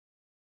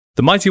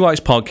The Mighty Whites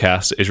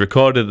podcast is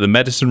recorded at the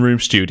Medicine Room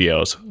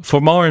Studios.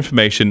 For more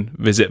information,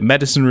 visit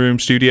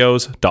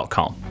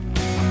medicineroomstudios.com.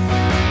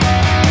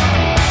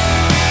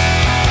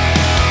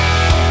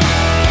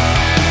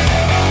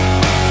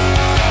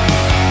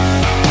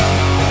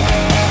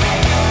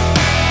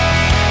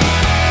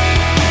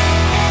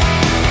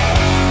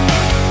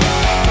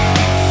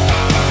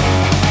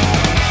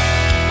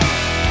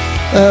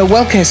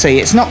 Well, Casey,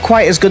 it's not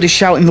quite as good as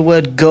shouting the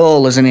word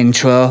goal as an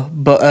intro,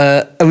 but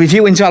a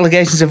review into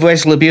allegations of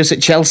racial abuse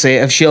at Chelsea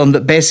have shown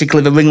that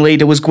basically the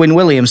ringleader was Gwyn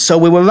Williams, so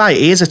we were right,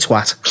 he is a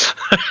twat.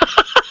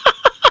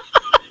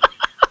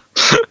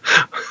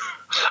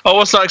 I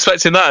was not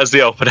expecting that as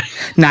the opening.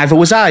 Neither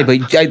was I,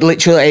 but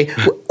literally,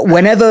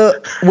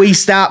 whenever we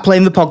start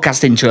playing the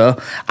podcast intro,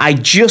 I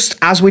just,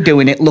 as we're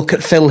doing it, look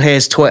at Phil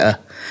Hayes' Twitter,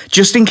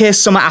 just in case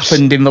something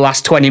happened in the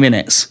last 20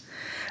 minutes.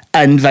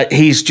 And that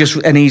he's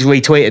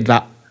retweeted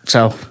that.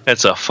 So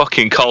it's a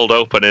fucking cold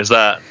open, is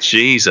that?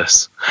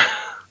 Jesus.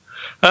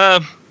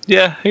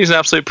 Yeah, he's an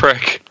absolute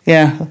prick.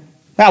 Yeah.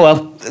 Ah,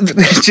 well,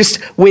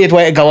 just weird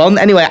way to go on.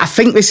 Anyway, I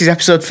think this is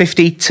episode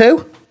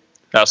 52.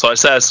 That's what it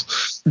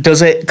says.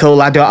 Does it?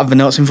 Cool. I don't have the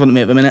notes in front of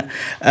me at the minute.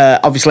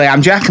 Obviously,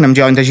 I'm Jack, and I'm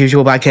joined as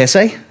usual by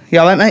KC. You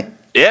all right, mate?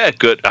 Yeah,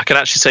 good. I can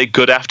actually say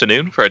good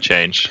afternoon for a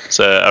change. It's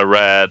a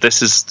rare.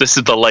 This is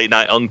the late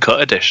night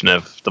uncut edition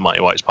of the Mighty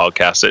Whites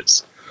podcast.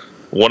 It's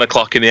 1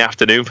 o'clock in the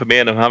afternoon for me,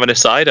 and I'm having a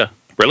cider.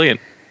 Brilliant.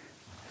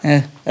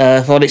 Yeah.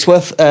 For what it's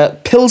worth,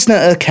 Pilsner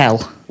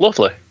Urquell.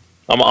 Lovely.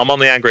 I'm on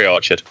the Angry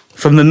Orchard.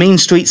 From the mean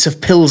streets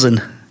of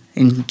Pilsen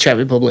in Czech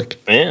Republic.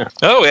 Yeah.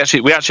 Oh, we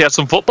actually had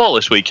some football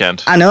this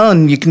weekend. I know,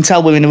 and you can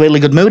tell we're in a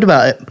really good mood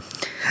about it.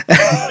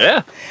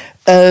 Yeah.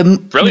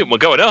 Brilliant. We're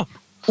going up.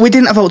 We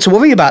didn't have a lot to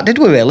worry about, did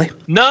we, really?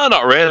 No,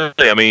 not really.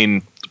 I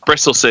mean,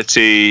 Bristol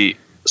City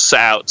set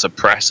out to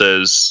press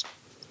us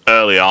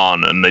early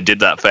on, and they did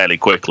that fairly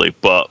quickly,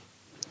 but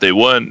they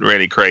weren't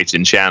really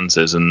creating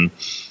chances, and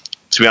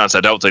to be honest,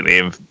 I don't think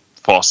they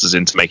forced us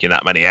into making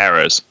that many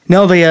errors.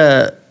 No,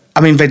 you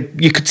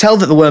could tell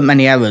that there weren't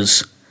many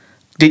errors,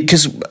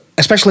 because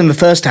especially in the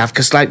first half,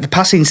 because like the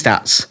passing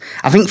stats,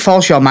 I think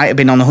Forshaw might have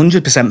been on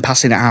 100%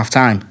 passing at half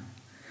time,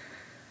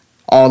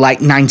 or like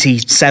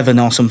 97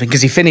 or something,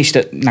 because he finished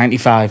at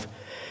 95.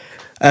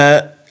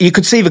 You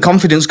could see the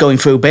confidence going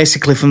through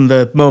basically from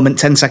the moment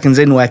 10 seconds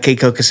in where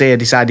Kiko Casilla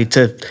decided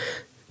to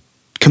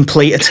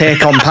complete a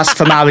take-on pass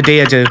from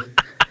Aradiadu.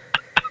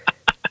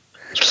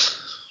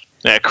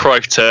 Yeah,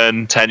 Cruyff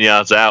turn 10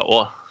 yards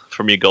out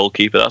from your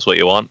goalkeeper. That's what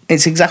you want.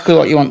 It's exactly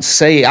what you want to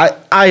see.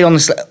 I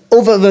honestly,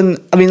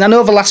 I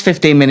know the last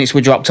 15 minutes we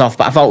dropped off,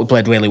 but I thought we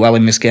played really well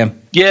in this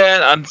game.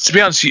 Yeah, and to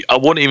be honest, I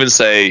wouldn't even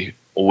say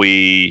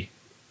we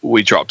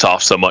dropped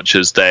off so much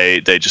as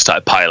they just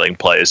started piling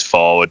players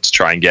forward to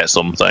try and get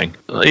something.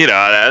 You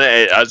know,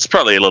 it's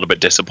probably a little bit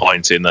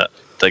disappointing that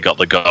they got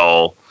the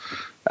goal.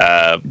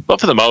 But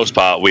for the most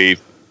part, we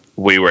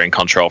were in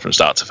control from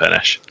start to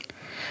finish.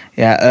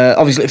 Yeah,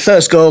 obviously,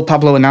 first goal,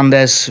 Pablo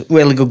Hernandez,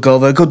 really good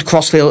goal, a good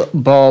crossfield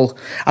ball.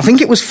 I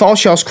think it was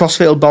Forshaw's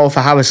crossfield ball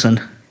for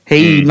Harrison.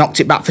 He knocked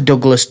it back for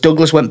Douglas.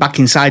 Douglas went back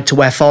inside to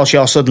where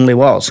Forshaw suddenly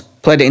was.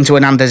 Played it into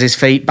Hernandez's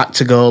feet, back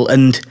to goal,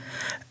 and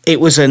it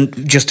was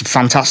just a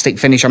fantastic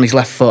finish on his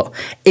left foot.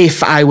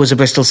 If I was a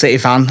Bristol City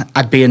fan,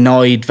 I'd be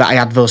annoyed that I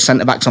had those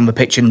centre-backs on the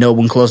pitch and no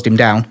one closed him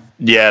down.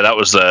 Yeah, that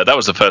was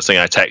the first thing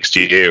I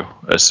texted you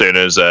as soon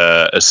as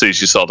you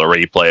saw the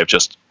replay of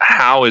just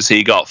how has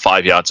he got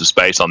 5 yards of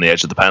space on the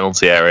edge of the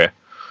penalty area.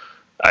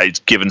 He's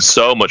given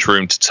so much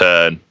room to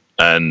turn,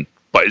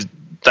 but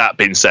that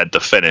being said,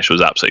 the finish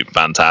was absolutely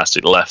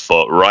fantastic. Left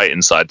foot right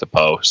inside the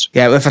post.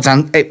 Yeah, it was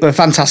a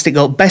fantastic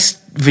goal.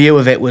 Best view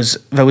of it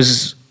was there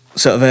was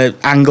sort of an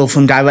angle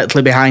from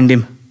directly behind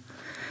him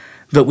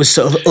that was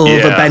sort of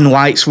over Ben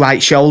White's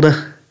right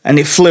shoulder. And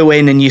it flew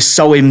in, and you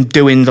saw him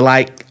doing the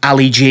like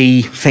Ali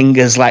G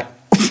fingers, like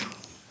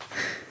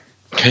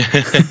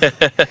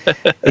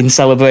in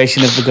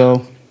celebration of the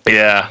goal.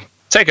 Yeah,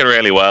 taken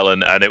really well,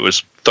 and it was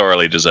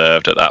thoroughly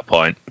deserved at that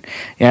point.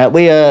 Yeah,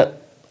 we got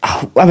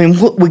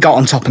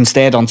on top and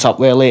stayed on top.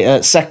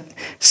 Really,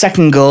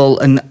 second goal,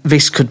 and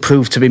this could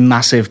prove to be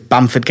massive.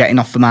 Bamford getting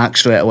off the mark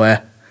straight away.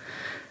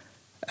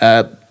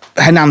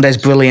 Hernandez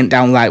brilliant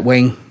down right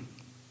wing.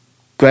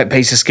 Great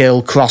piece of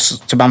skill, cross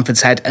to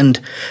Bamford's head,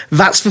 and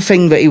that's the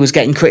thing that he was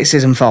getting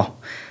criticism for.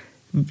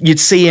 You'd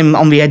see him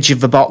on the edge of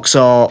the box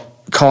or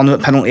corner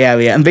at penalty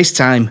area, and this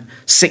time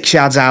 6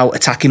 yards out,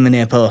 attacking the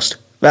near post.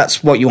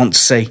 That's what you want to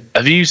see.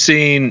 Have you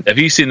seen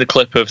the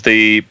clip of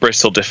the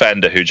Bristol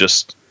defender who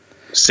just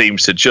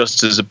seems to,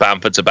 just as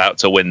Bamford's about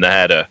to win the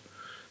header,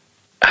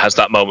 has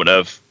that moment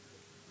of,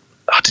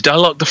 did I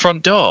lock the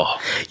front door?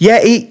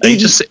 Yeah, he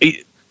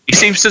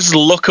seems to just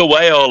look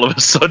away all of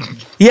a sudden.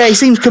 Yeah, he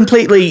seems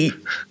completely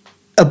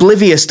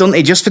oblivious, doesn't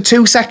he? Just for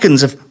 2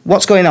 seconds of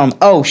what's going on.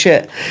 Oh,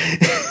 shit.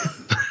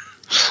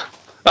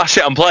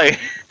 Shit, I'm playing.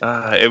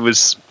 It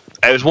was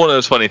one of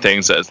those funny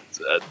things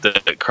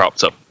that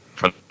cropped up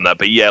from that.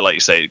 But yeah, like you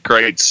say,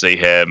 great to see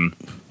him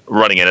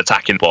running and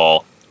attacking the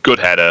ball. Good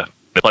header,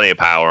 plenty of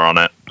power on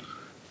it.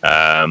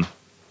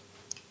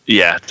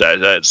 yeah,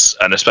 that's,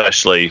 and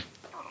especially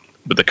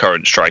with the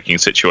current striking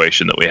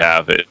situation that we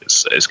have,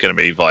 it's going to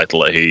be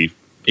vital that he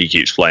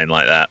keeps playing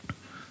like that,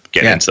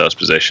 getting into those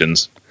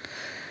positions.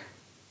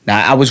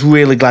 Now, I was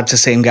really glad to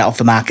see him get off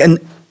the mark, and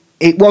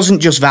it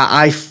wasn't just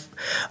that.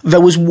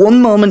 There was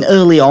one moment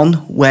early on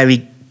where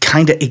he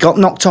got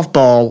knocked off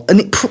ball,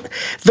 and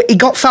he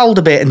got fouled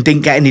a bit and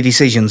didn't get any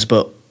decisions,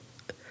 but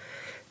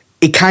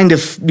he kind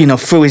of,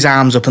 threw his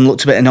arms up and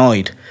looked a bit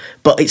annoyed.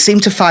 But it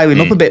seemed to fire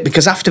him up a bit,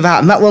 because after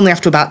that, and that was only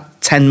after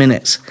about 10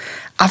 minutes,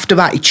 after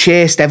that he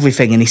chased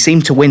everything and he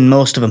seemed to win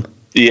most of them.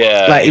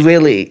 Yeah. Like,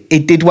 he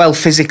did well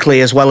physically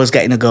as well as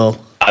getting a goal.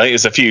 I think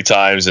there's a few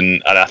times,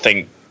 and I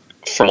think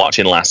from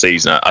watching last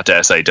season, I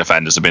dare say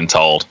defenders have been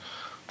told,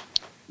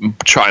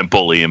 try and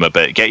bully him a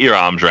bit, get your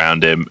arms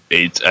around him,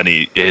 and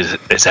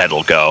his head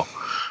will go.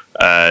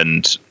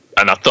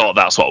 And I thought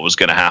that's what was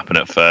going to happen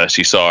at first.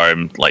 You saw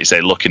him, like you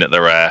say, looking at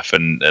the ref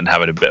and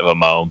having a bit of a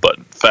moan, but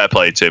fair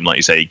play to him. Like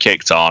you say, he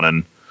kicked on,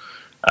 and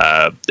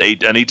he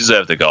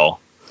deserved the goal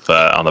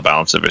on the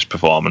balance of his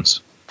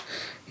performance.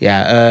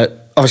 Yeah,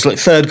 obviously,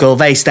 third goal,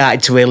 they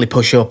started to really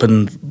push up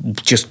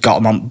and just got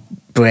him on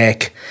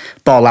break.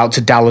 Ball out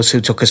to Dallas,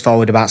 who took us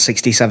forward about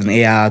 60, 70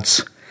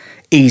 yards.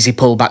 Easy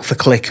pull back for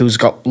Click, who's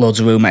got loads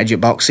of room edge at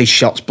box. His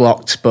shot's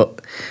blocked,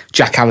 but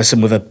Jack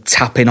Harrison with a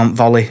tap-in on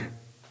volley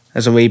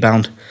as a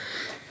rebound.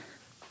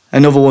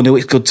 Another one who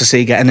it's good to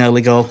see get an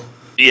early goal.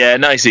 Yeah,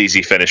 nice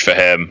easy finish for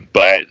him,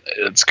 but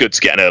it's good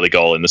to get an early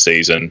goal in the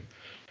season.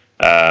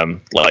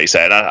 Like you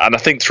said, and I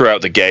think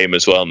throughout the game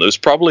as well, and there was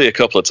probably a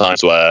couple of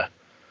times where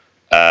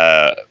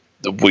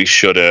we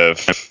should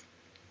have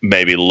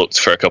maybe looked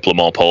for a couple of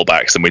more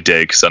pullbacks than we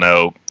did, because I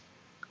know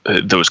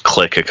there was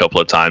Click a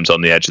couple of times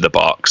on the edge of the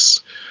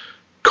box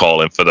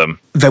calling for them.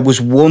 There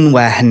was one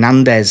where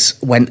Hernandez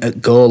went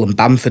at goal and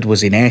Bamford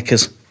was in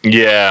acres.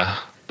 Yeah,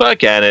 but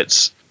again,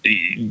 it's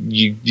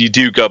you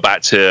do go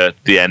back to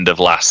the end of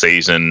last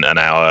season and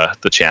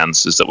the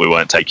chances that we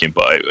weren't taking,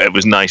 but it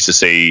was nice to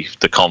see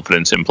the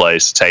confidence in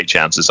players to take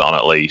chances on,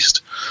 at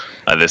least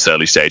at this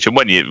early stage. And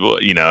when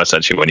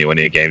essentially when you win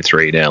a game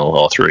 3-0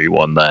 or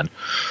 3-1, then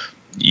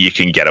you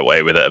can get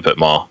away with it a bit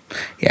more.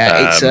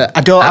 Yeah,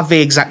 I don't have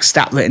the exact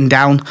stat written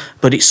down,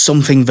 but it's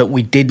something that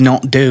we did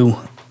not do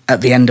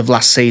at the end of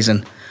last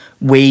season.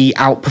 We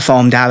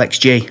outperformed our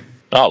XG.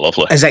 Oh,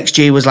 lovely. As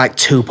XG was like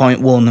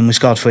 2.1 and we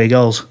scored 3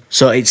 goals.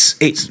 So it's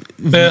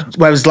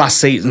whereas last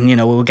season, we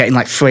were getting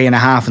like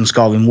 3.5 and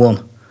scoring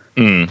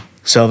 1.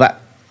 So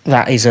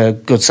that is a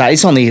good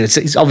size.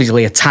 It's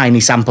obviously a tiny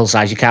sample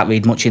size. You can't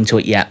read much into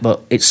it yet,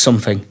 but it's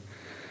something.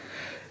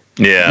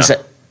 Yeah.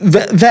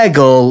 Their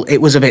goal,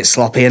 it was a bit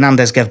sloppy.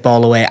 Hernandez gave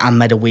ball away and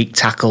made a weak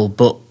tackle,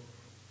 but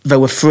there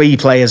were 3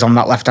 players on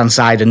that left-hand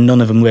side and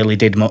none of them really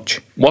did much.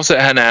 Was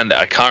it Hernandez?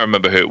 I can't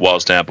remember who it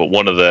was now, but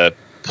one of the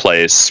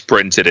players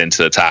sprinted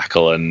into the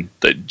tackle and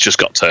they just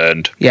got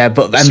turned. Yeah,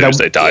 but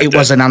it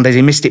was Hernandez.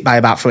 He missed it by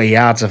about 3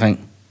 yards, I think.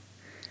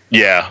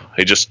 Yeah,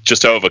 he just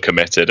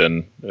overcommitted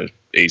and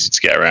easy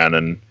to get around.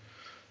 And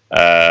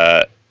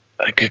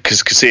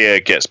because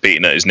Casilla gets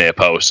beaten at his near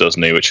post,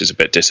 doesn't he? Which is a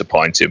bit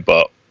disappointing,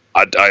 but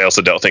I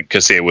also don't think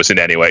Casilla was in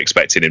any way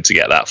expecting him to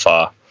get that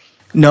far.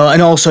 No,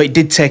 and also it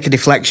did take a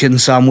deflection,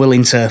 so I'm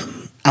willing to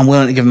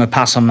give him a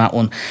pass on that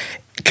one.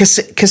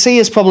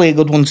 Casilla's probably a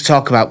good one to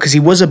talk about because he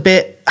was a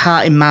bit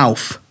heart in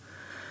mouth,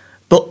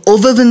 but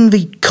other than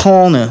the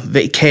corner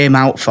that he came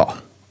out for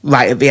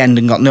right at the end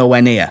and got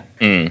nowhere near,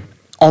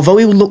 although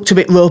he looked a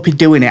bit ropey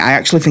doing it, I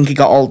actually think he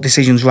got all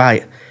decisions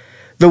right.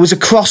 There was a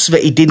cross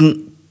that he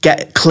didn't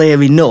get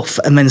clear enough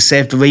and then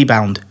saved the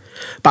rebound,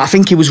 but I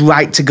think he was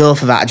right to go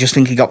for that. I just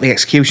think he got the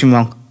execution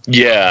wrong.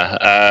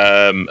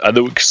 Yeah,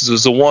 because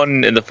there's the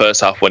one in the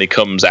first half when he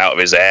comes out of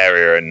his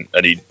area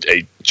and he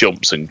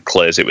jumps and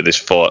clears it with his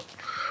foot.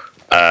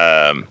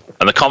 And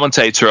the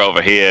commentator over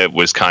here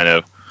was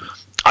I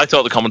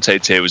thought the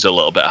commentator here was a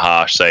little bit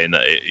harsh, saying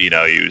that he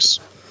was,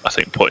 I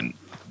think,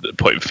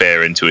 putting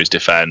fear into his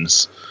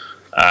defence.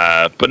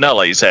 But no,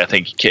 like you say, I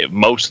think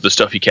most of the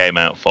stuff he came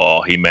out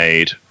for, he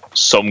made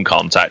some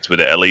contact with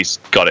it, at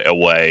least got it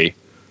away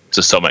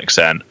to some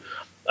extent.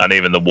 And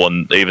even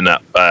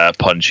that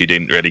punch he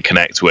didn't really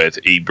connect with,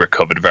 he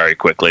recovered very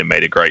quickly and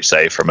made a great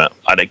save from it.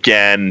 And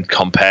again,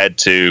 compared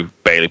to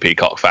Bailey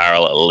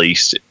Peacock-Farrell, at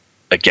least,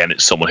 again,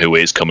 it's someone who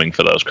is coming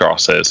for those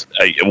crosses,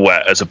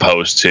 as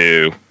opposed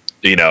to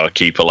a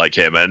keeper like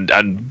him and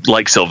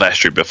like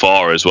Silvestri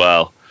before as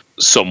well,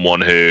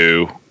 someone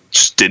who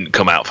just didn't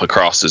come out for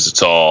crosses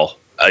at all.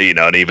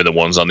 And even the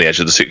ones on the edge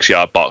of the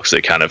 6-yard box,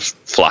 they kind of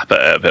flap at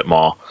it a bit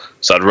more.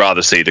 So I'd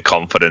rather see the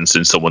confidence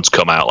in someone to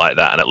come out like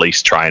that and at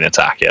least try and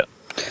attack it.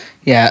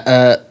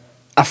 Yeah,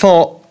 I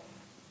thought,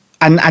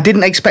 and I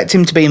didn't expect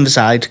him to be in the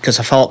side because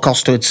I thought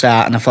Costa would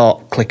start and I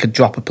thought Click would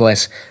drop a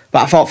place.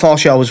 But I thought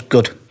Forshaw was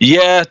good.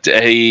 Yeah,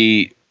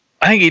 I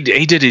think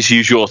he did his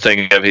usual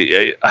thing.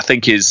 I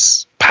think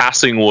his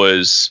passing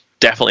was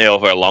definitely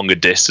over a longer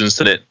distance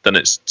than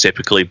it's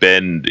typically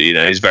been.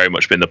 He's very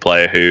much been the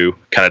player who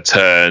kind of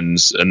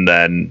turns and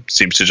then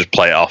seems to just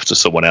play it off to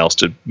someone else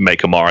to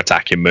make a more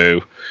attacking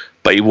move.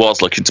 but he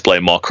was looking to play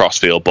more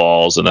crossfield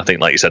balls. And I think,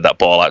 like you said, that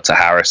ball out to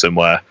Harrison,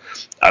 where,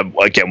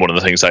 again, one of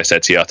the things I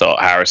said to you, I thought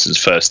Harrison's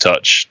first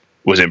touch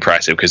was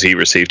impressive because he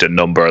received a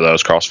number of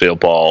those crossfield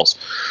balls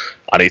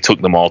and he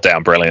took them all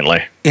down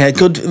brilliantly. Yeah,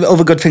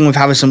 other good thing with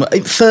Harrison.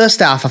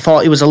 First half, I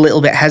thought he was a little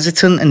bit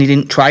hesitant and he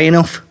didn't try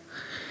enough.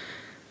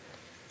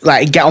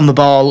 Like, he'd get on the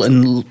ball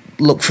and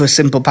look for a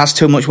simple pass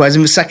too much, whereas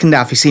in the second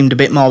half, he seemed a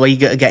bit more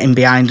eager to get in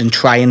behind and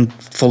try and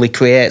fully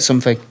create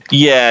something.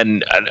 Yeah,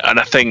 and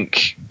I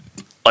think,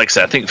 like I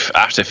said, I think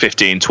after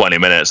 15, 20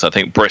 minutes, I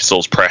think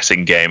Bristol's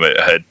pressing game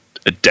had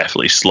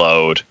definitely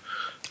slowed.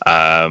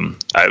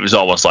 It was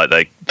almost like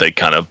they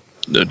kind of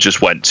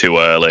just went too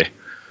early.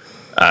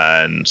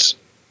 And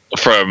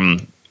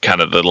from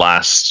kind of the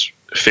last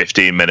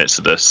 15 minutes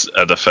of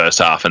the first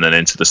half and then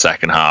into the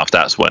second half,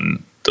 that's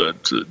when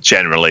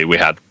generally we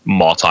had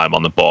more time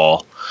on the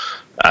ball.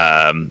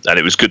 And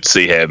it was good to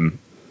see him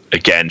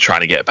again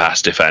trying to get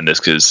past defenders,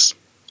 because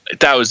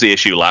that was the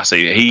issue last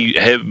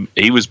season.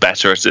 He was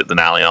better at it than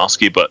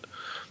Alioski, but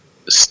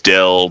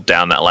still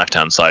down that left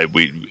hand side,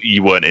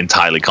 you weren't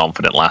entirely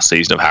confident last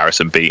season of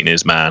Harrison beating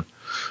his man.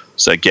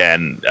 So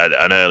again,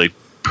 an early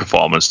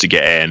performance to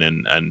get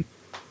in and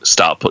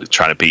start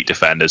trying to beat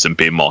defenders and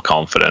being more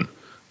confident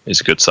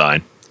is a good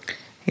sign.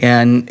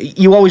 Yeah, and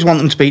you always want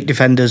them to beat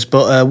defenders,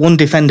 but one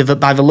defender that,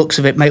 by the looks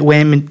of it, may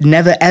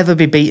never ever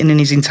be beaten in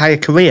his entire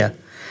career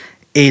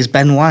is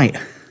Ben White,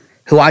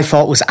 who I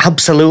thought was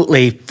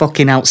absolutely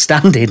fucking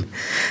outstanding.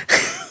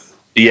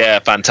 Yeah,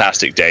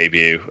 fantastic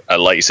debut.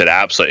 Like you said,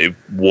 absolutely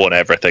won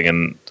everything,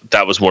 and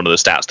that was one of the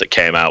stats that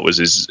came out was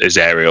his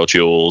aerial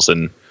duels,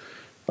 and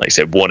like you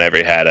said, won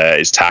every header.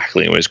 His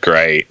tackling was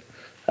great.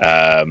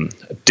 I'm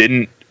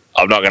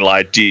not going to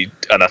lie,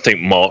 and I think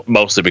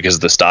mostly because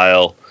of the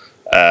style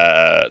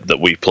that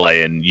we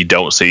play in, you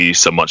don't see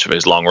so much of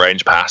his long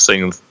range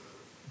passing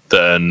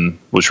than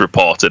was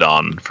reported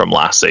on from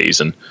last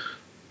season.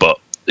 But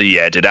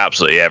yeah, did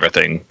absolutely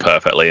everything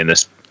perfectly in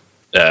this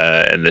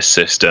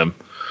system,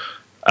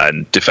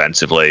 and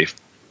defensively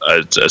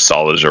as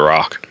solid as a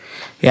rock.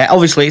 Yeah,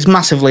 obviously it's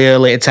massively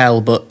early to tell,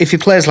 but if he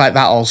plays like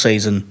that all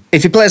season,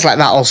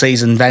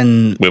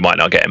 then we might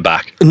not get him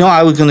back. No,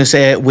 I was going to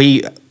say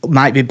we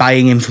might be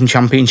buying him from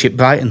Championship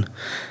Brighton.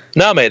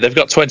 No, mate, they've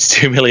got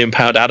 £22 million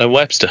Adam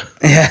Webster.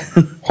 Yeah.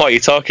 What are you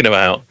talking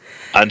about?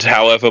 And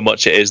however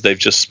much it is they've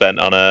just spent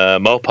on a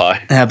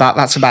Mopai. Yeah,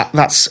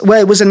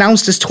 well, it was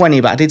announced as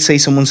 20, but I did see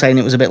someone saying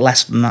it was a bit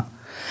less than that.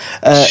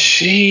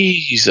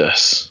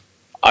 Jesus.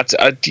 I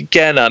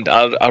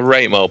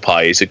rate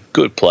Mopai. He's a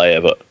good player,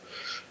 but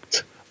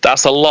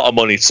that's a lot of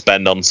money to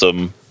spend on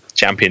some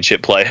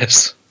Championship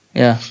players.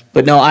 Yeah,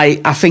 but no, I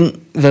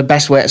think the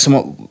best way to sum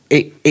up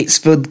it's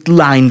the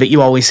line that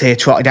you always hear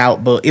trotted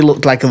out, but he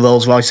looked like a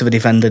Rolls Royce of a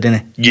defender,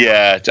 didn't he?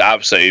 Yeah,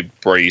 absolutely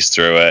breezed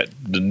through it.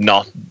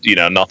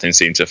 Nothing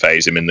seemed to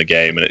faze him in the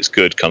game, and it's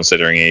good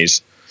considering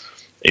he's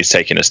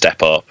taking a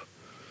step up.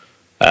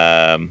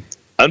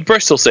 And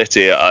Bristol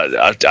City,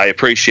 I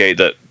appreciate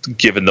that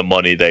given the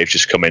money they've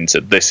just come into,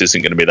 this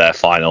isn't going to be their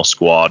final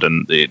squad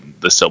and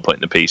they're still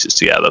putting the pieces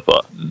together.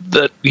 But,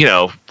 they're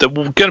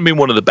going to be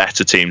one of the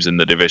better teams in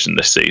the division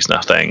this season,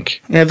 I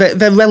think. Yeah,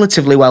 they're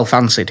relatively well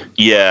fancied.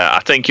 Yeah, I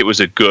think it was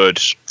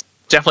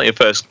definitely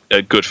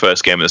a good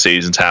first game of the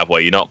season to have where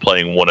you're not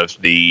playing one of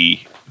the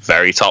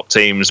very top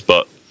teams,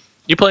 but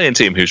you're playing a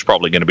team who's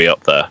probably going to be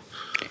up there.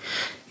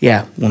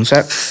 Yeah, one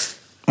sec.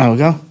 There we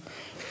go.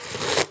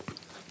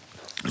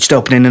 Just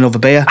opening another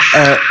beer.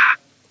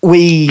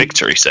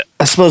 Victory sip.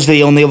 I suppose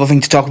the only other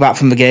thing to talk about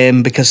from the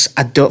game, because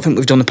I don't think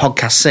we've done the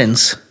podcast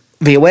since,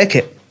 the away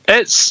kit.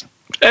 It's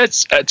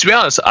to be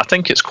honest, I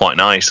think it's quite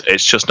nice.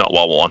 It's just not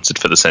what we wanted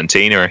for the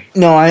centenary.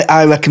 No,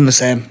 I reckon the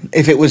same.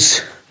 If it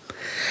was...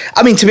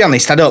 I mean, to be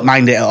honest, I don't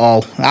mind it at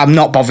all. I'm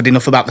not bothered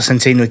enough about the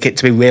centenary kit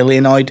to be really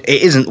annoyed.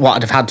 It isn't what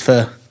I'd have had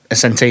for a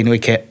centenary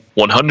kit.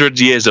 100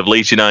 years of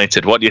Leeds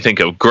United. What do you think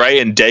of grey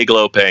and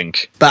Dayglow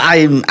pink? But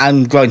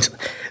I'm going to...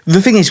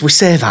 The thing is, we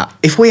say that.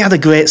 If we had a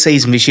great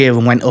season this year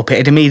and went up,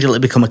 it'd immediately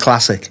become a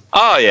classic.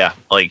 Oh, yeah.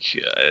 Like,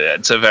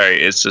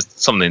 it's just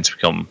something to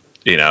become,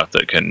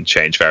 that can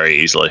change very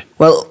easily.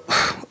 Well,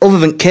 other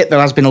than kit, there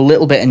has been a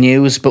little bit of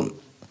news, but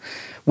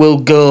we'll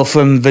go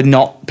from the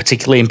not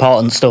particularly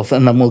important stuff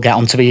and then we'll get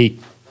on to the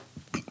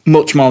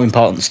much more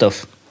important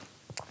stuff.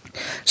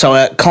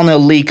 So, Connor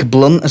Leake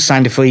Blunt has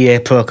signed a 3-year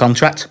pro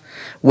contract,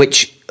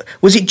 which...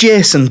 Was it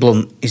Jason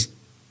Blunt,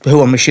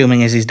 who I'm assuming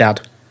is his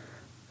dad?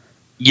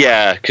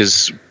 Yeah,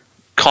 because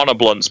Connor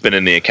Blunt's been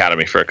in the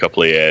academy for a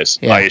couple of years.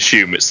 Yeah. I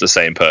assume it's the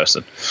same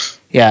person.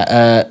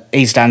 Yeah,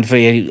 he's down for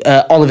you.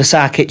 Oliver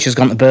Sarkic has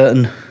gone to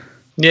Burton.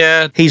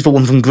 Yeah. He's the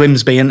one from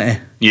Grimsby, isn't he?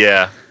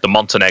 Yeah, the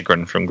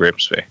Montenegrin from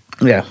Grimsby.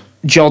 Yeah.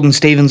 Jordan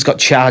Stevens got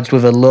charged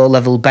with a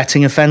low-level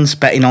betting offence,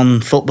 betting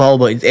on football,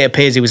 but it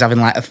appears he was having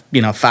like a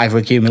 $5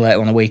 accumulator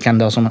on a weekend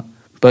or something.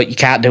 But you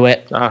can't do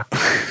it. I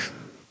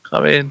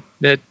mean,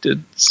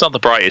 it's not the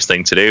brightest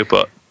thing to do,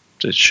 but...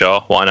 Sure,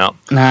 why not?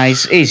 Nah,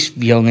 he's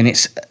young, and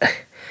it's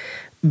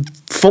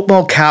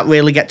football can't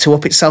really get too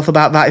up itself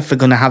about that if they're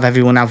going to have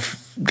everyone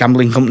have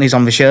gambling companies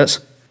on the shirts.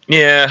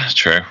 Yeah,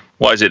 true.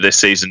 What is it this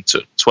season?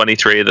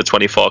 23 of the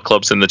 24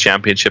 clubs in the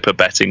championship are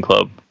betting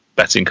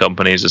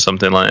companies or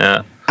something like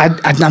that.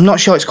 I'm not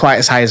sure it's quite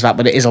as high as that,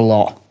 but it is a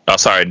lot. Oh,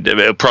 sorry,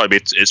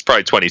 it's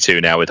probably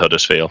 22 now with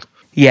Huddersfield.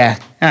 Yeah,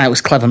 it was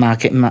clever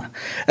marketing, that.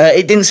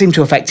 It didn't seem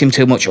to affect him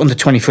too much. Under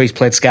 23s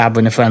played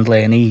Scarborough in a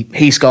friendly, and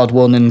he scored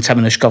 1, and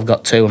Temenushkov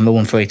got 2, and we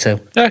won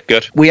 3-2. Yeah,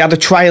 good. We had a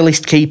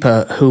trialist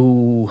keeper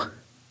who...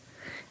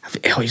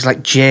 he's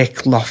like Jake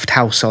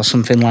Lofthouse or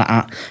something like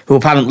that, who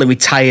apparently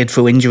retired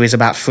through injuries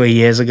about 3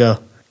 years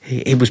ago.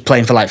 He was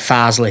playing for like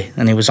Farsley,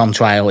 and he was on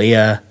trial. He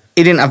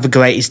didn't have the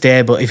greatest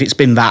day, but if it's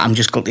been that,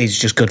 it's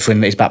just good for him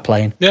that he's back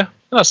playing. Yeah,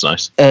 that's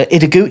nice.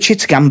 Ideguchi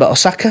to Gamba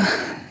Osaka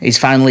is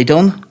finally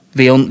done.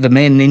 The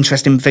main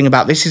interesting thing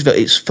about this is that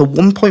it's for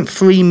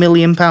 £1.3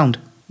 million.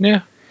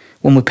 Yeah.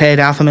 When we paid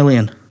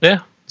 $500,000.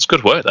 Yeah, it's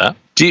good work, that.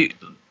 Do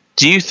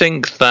you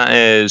think that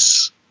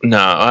is... No,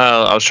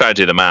 well, I was trying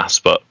to do the maths,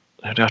 but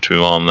I'd have to be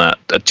more on that.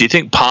 Do you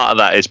think part of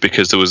that is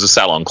because there was a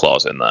sell-on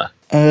clause in there?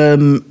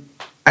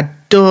 I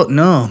don't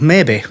know.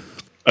 Maybe.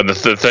 And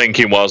the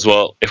thinking was,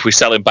 well, if we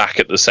sell him back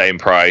at the same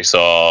price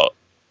or,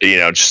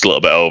 just a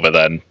little bit over,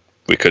 then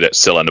we could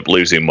still end up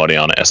losing money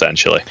on it,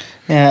 essentially.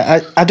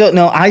 Yeah, I don't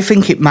know. I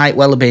think it might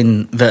well have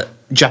been that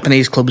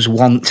Japanese clubs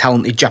want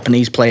talented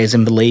Japanese players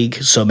in the league,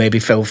 so maybe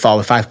 4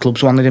 or 5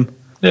 clubs wanted him.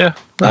 Yeah.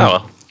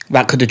 Well.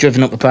 That could have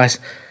driven up the price.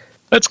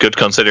 That's good,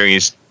 considering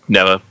he's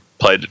never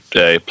played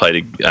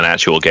an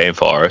actual game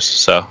for us,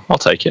 so I'll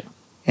take it.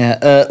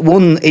 Yeah,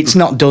 it's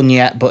not done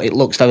yet, but it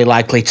looks very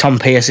likely. Tom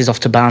Pearce is off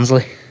to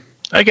Barnsley.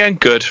 Again,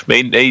 good. I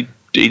mean,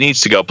 he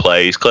needs to go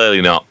play. He's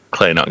clearly not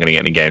going to get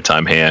any game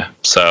time here,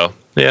 so...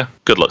 Yeah,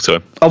 good luck to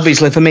him.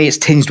 Obviously, for me, it's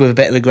tinged with a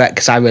bit of regret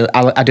because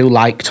I do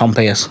like Tom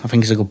Pearce. I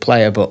think he's a good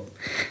player, but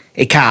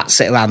he can't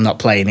sit around not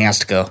playing. He has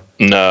to go.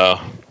 No.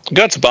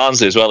 Go to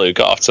Barnsley as well, who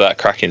got off to that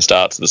cracking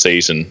start to the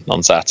season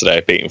on Saturday,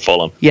 beating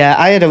Fulham. Yeah,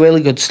 I had a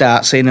really good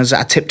start, seeing as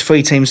I tipped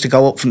 3 teams to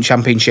go up from the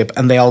Championship,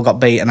 and they all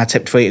got beat, and I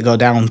tipped 3 to go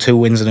down, 2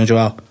 wins and a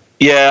draw.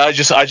 Yeah, I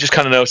just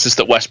kind of noticed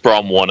that West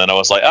Brom won, and I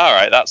was like, all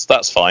right,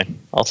 that's fine.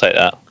 I'll take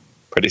that.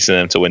 Pretty soon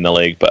them to win the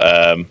league,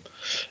 but...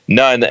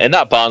 No, in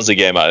that Barnsley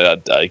game, I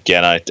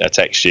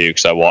text you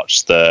because I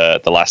watched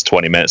the last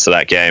 20 minutes of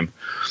that game,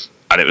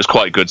 and it was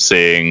quite good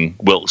seeing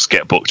Wilkes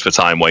get booked for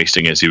time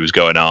wasting as he was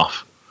going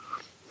off.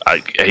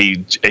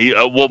 He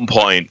at one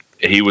point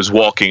he was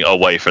walking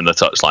away from the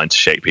touchline to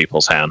shake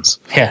people's hands.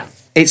 Yeah,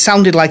 it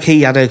sounded like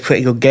he had a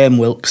pretty good game,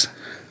 Wilkes.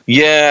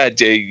 Yeah,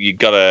 you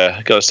got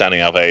a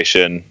standing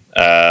ovation.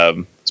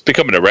 It's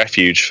becoming a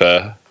refuge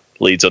for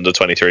Leeds under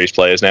 23s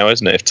players now,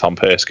 isn't it? If Tom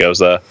Pearce goes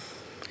there,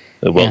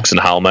 the Wilkes and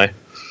Halme.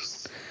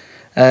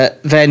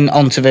 Then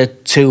on to the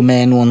 2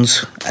 main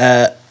ones.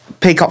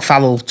 Peacock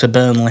Farrell to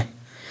Burnley.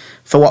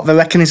 For what they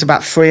reckon is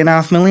about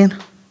 $3.5 million.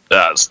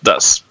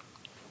 That's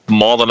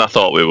more than I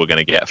thought we were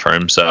going to get for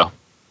him, so...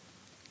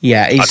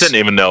 Yeah, I didn't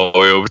even know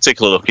we were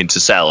particularly looking to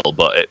sell,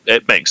 but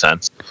it makes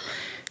sense.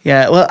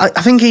 Yeah, well,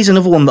 I think he's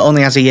another one that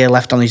only has a year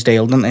left on his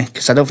deal, doesn't he?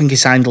 Because I don't think he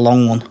signed a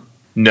long one.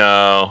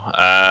 No.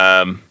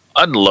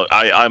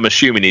 I'm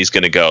assuming he's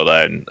going to go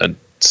there and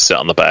sit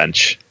on the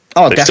bench.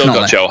 Oh, They've definitely.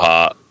 still got Joe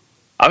Hart.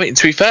 I mean,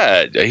 to be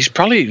fair, he's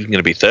probably going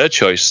to be third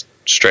choice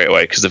straight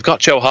away because they've got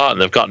Joe Hart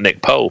and they've got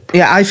Nick Pope.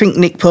 Yeah, I think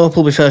Nick Pope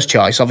will be first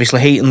choice. Obviously,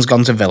 Heaton's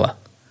gone to Villa.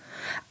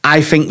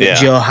 I think that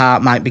Joe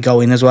Hart might be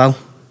going as well.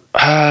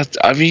 I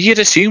mean, you'd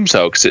assume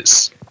so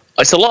because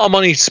it's a lot of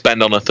money to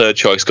spend on a third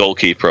choice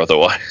goalkeeper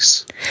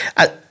otherwise.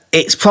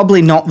 It's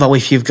probably not, though,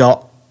 if you've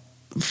got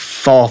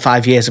 4 or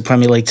 5 years of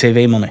Premier League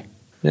TV money.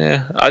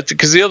 Yeah,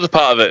 because the other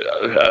part of it,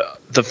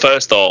 the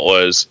first thought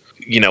was,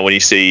 when you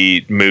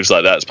see moves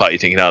like that, it's part of you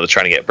thinking, they're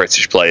trying to get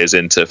British players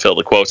in to fill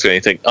the quota, and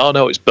you think, oh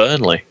no, it's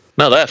Burnley.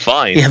 No, they're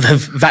fine. Yeah,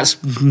 that's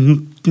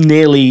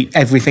nearly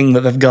everything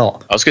that they've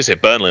got. I was going to say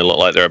Burnley look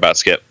like they're about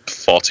to get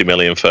 40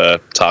 million for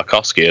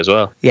Tarkowski as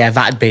well. Yeah,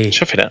 that'd be...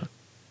 Chuffing it.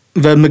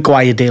 The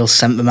Maguire deal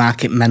sent the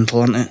market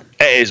mental, isn't it?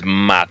 It is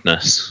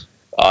madness.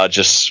 I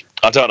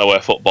don't know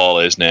where football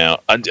is now.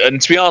 And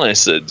to be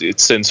honest,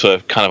 since we're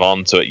kind of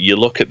on to it, you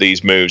look at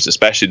these moves,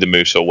 especially the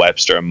moves for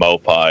Webster and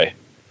Mopai,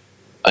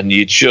 and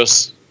you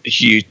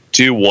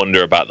do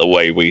wonder about the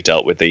way we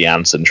dealt with the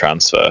Janssen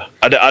transfer.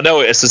 I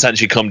know it's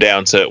essentially come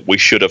down to we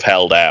should have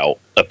held out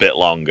a bit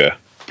longer,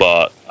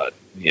 but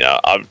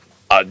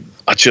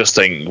I just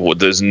think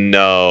there's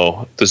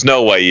no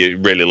way you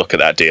really look at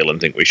that deal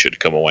and think we should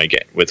come away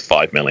with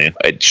 $5 million.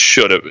 It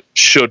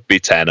should be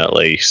 10 at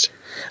least.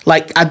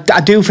 Like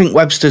I do think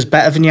Webster's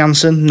better than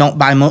Janssen, not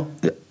by much.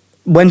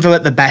 When they're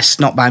at the best,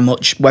 not by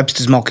much.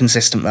 Webster's more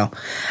consistent though,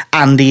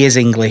 and he is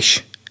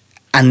English,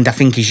 and I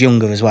think he's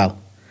younger as well.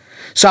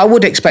 So I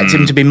would expect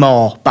him to be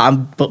more,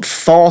 but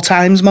 4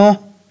 times more.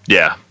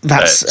 Yeah,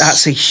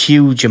 that's a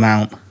huge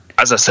amount.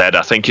 As I said,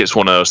 I think it's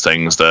one of those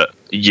things that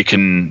you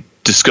can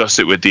discuss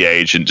it with the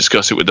agent,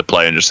 discuss it with the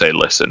player, and just say,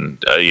 listen,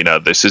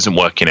 this isn't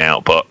working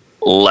out, but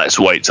let's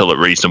wait till a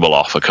reasonable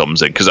offer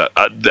comes in. Because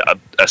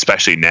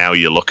especially now,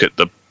 you look at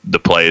the the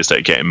players that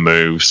are getting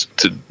moves,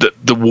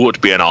 there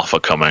would be an offer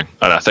coming.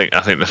 And I think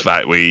the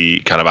fact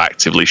we kind of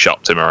actively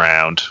shopped him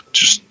around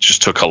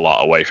just took a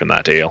lot away from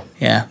that deal.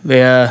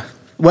 Yeah.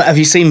 What have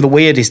you seen the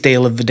weirdest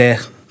deal of the day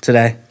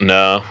today?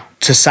 No.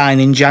 To sign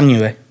in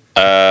January.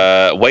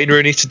 Wayne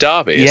Rooney to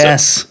Derby.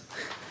 Yes.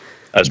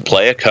 As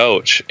player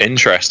coach.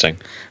 Interesting.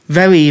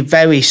 Very,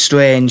 very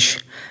strange.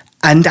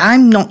 And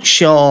I'm not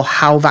sure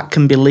how that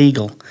can be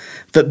legal.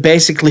 That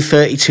basically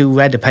 32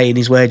 Red are paying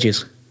his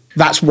wages.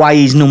 That's why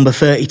he's number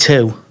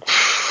 32.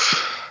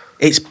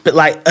 It's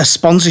like a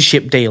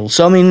sponsorship deal.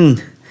 So, I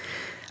mean,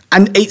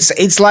 and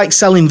it's like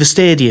selling the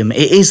stadium.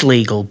 It is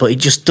legal, but it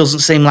just doesn't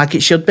seem like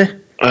it should be.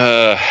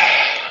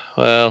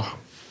 Well,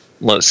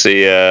 let's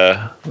see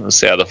how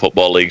the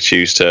Football League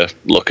choose to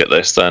look at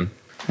this then.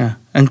 Yeah.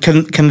 And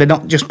can they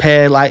not just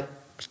pay, like,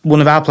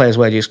 one of our players'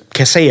 wages?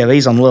 Casilla,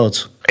 he's on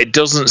loads. It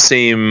doesn't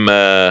seem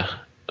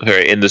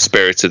very in the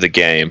spirit of the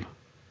game,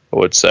 I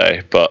would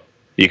say, but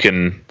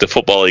the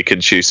Football League can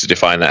choose to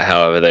define that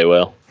however they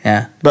will.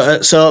 Yeah,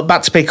 but so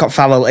back to Peacock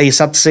Farrell. Are you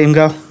sad to see him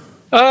go?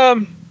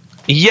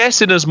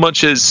 Yes, in as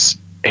much as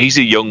he's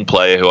a young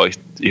player who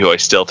I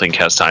still think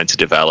has time to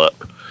develop.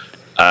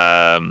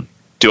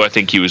 Do I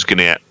think he was going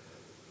to get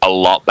a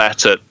lot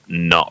better?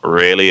 Not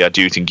really. I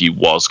do think he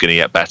was going to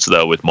get better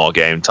though with more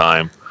game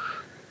time,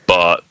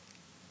 but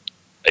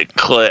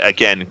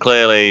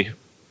clearly,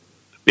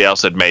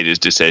 Bielsa had made his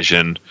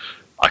decision.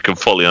 I can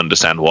fully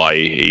understand why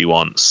he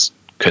wants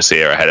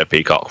Casilla ahead of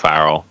Peacock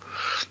Farrell.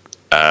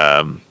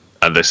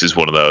 And this is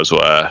one of those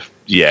where,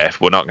 if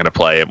we're not going to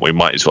play him, we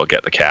might as well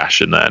get the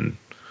cash and then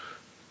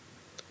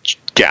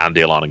get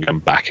Andy Alon and come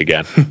back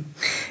again.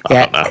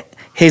 I don't know.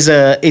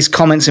 His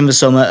comments in the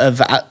summer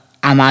of,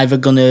 I'm either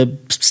going to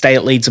stay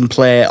at Leeds and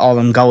play or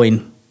I'm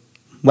going.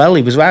 Well,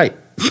 he was right.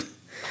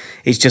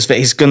 It's just that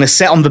he's going to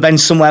sit on the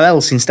bench somewhere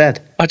else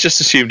instead. I just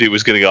assumed he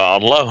was going to go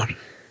on loan.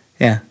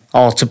 Yeah,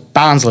 or to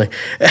Barnsley.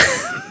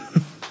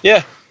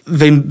 Yeah.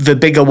 The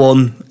bigger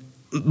one,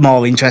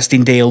 more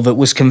interesting deal that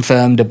was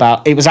confirmed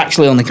it was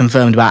actually only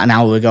confirmed about an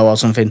hour ago or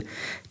something.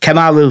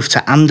 Kemar Roofe to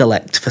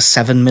Anderlecht for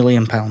 £7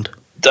 million.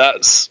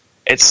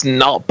 It's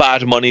not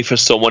bad money for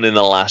someone in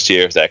the last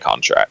year of their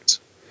contract.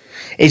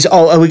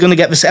 Are we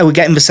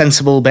getting the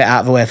sensible bit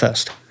out of the way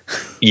first?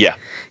 Yeah.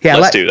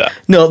 Let's do that.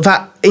 No,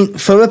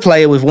 for a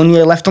player with 1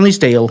 year left on his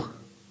deal,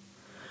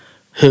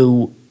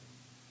 who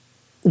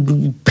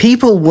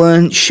people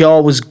weren't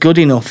sure was good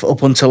enough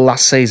up until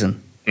last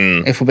season,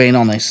 if we're being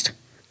honest,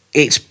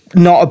 it's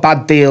not a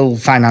bad deal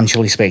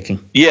financially speaking.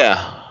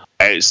 Yeah,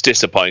 it's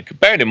disappointing.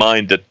 Bearing in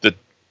mind that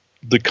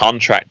the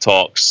contract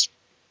talks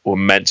were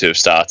meant to have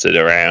started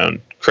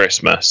around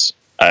Christmas,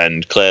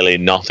 and clearly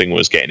nothing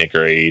was getting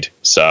agreed.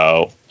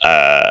 So,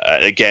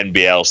 again,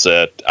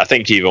 Bielsa, I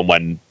think even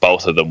when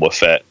both of them were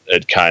fit,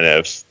 had kind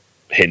of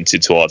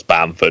hinted towards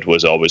Bamford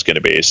was always going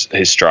to be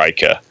his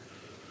striker.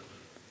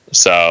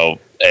 So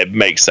it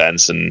makes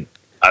sense, and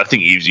I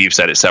think you've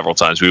said it several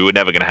times, we were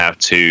never going to have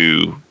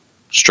two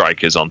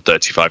strikers on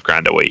 35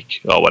 grand a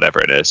week or whatever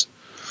it is.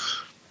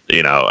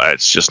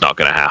 It's just not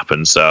going to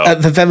happen. So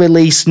at the very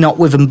least, not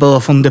with them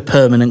both under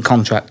permanent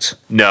contracts.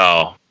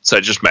 No. So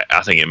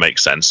I think it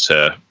makes sense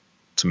to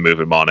move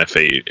him on if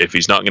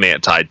he's not going to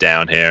get tied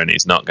down here and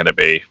he's not going to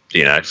be,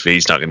 if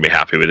he's not going to be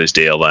happy with his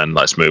deal, then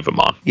let's move him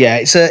on. Yeah,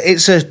 it's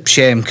a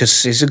shame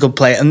because he's a good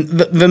player, and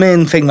the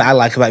main thing that I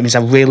like about him is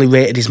I really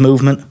rated his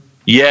movement.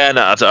 Yeah,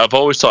 no, I've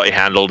always thought he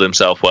handled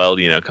himself well.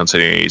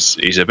 Considering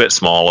he's a bit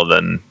smaller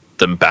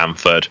than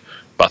Bamford,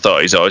 but I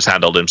thought he's always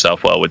handled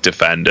himself well with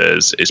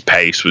defenders. His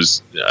pace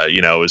was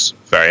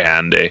very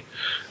handy.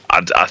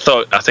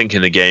 I think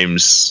in the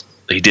games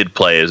he did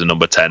play as a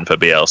number 10 for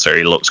Bielsa.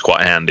 He looks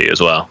quite handy as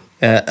well.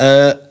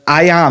 I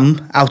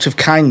am, out of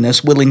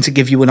kindness, willing to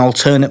give you an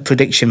alternate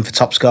prediction for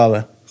top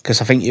scorer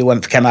because I think you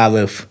went for Kemar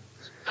Roofe.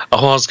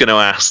 I was going to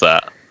ask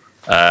that.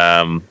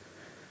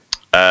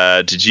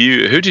 Who did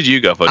you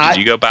go for? Did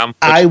you go Bamford?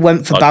 I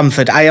went for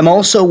Bamford. I am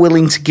also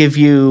willing to give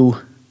you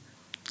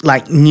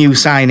new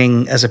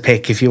signing as a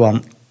pick if you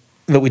want,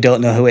 but we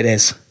don't know who it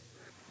is.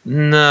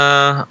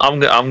 No, I'm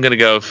going to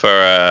go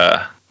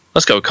for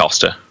let's go with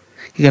Costa.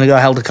 You're going to go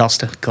Helder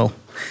Costa. Cool.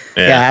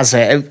 Yeah, that's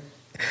it.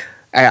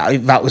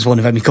 That was one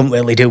of them you couldn't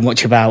really do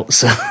much about.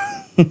 So.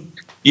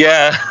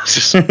 Yeah,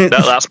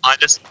 that's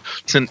minus.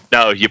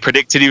 No, you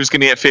predicted he was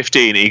going to get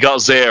 15. He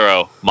got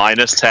 0,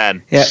 minus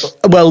 10. Yeah,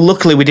 well,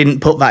 luckily we didn't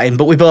put that in,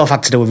 but we both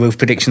had to do a Roofe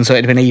prediction, so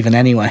it'd have been even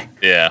anyway.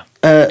 Yeah.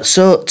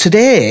 So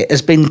today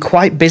has been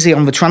quite busy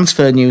on the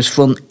transfer news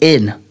front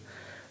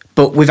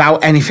but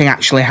without anything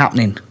actually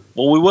happening.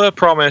 Well, we were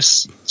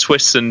promised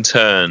twists and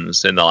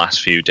turns in the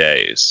last few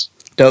days.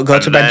 Don't go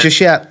to bed just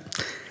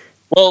yet.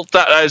 Well,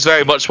 that is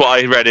very much what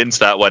I read into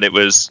that when it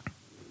was,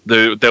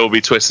 there will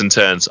be twists and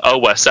turns. Oh,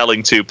 we're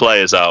selling 2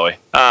 players, are we?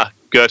 Ah,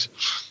 good.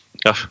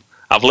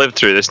 I've lived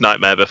through this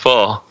nightmare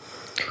before.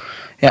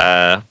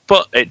 Yeah.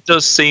 But it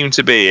does seem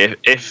to be,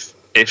 if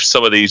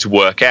some of these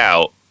work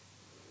out,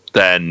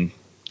 then,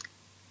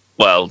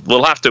 well,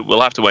 we'll have to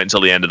wait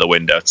until the end of the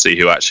window to see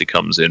who actually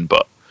comes in.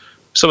 But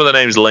some of the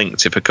names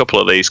linked, if a couple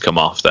of these come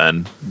off,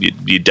 then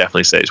you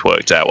definitely say it's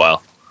worked out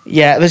well.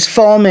 Yeah, there's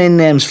 4 main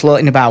names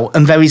floating about,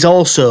 and there is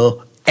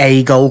also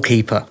a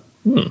goalkeeper.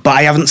 But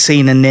I haven't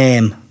seen a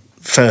name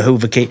for who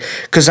the keeper...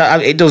 Because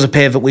it does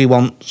appear that we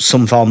want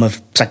some form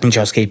of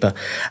second-choice keeper,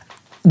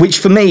 which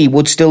for me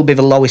would still be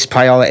the lowest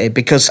priority,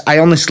 because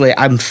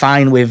I'm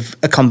fine with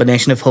a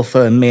combination of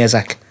Huffer and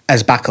Mierzek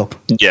as backup.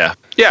 Yeah,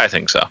 I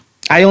think so.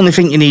 I only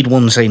think you need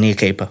one senior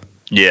keeper.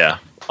 Yeah,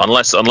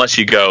 unless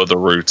you go the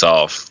route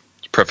of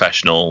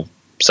professional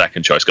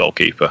second-choice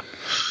goalkeeper.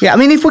 Yeah, I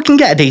mean, if we can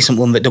get a decent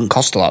one that doesn't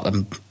cost a lot,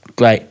 then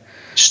great.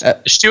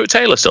 Stuart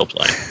Taylor still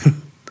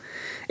playing?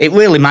 It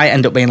really might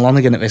end up being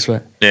Lonergan at this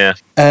rate. Yeah.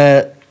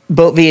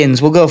 But the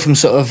ins, we'll go from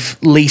sort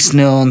of least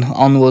known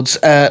onwards.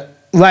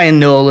 Ryan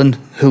Nolan,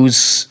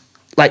 who's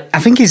I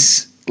think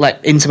he's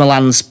Inter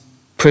Milan's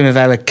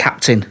Primavera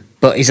captain,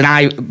 but he's an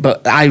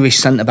Irish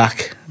centre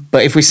back.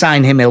 But if we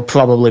sign him, he'll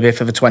probably be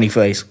for the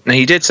 23s.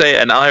 He did say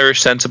an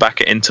Irish centre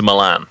back at Inter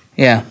Milan.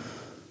 Yeah.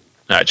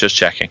 Right, just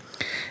checking.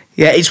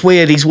 Yeah, it's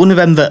weird. He's one of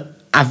them that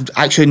I've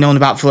actually known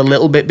about for a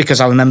little bit,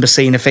 because I remember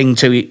seeing a thing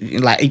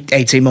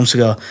 18 months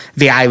ago,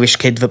 the Irish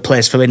kid that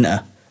plays for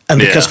Inter. And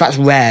because that's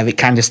rare, it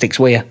kind of sticks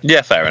with you.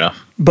 Yeah, fair enough.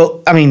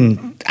 But, I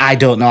mean, I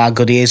don't know how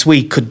good he is.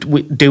 We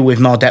could do with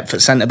more depth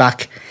at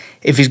centre-back.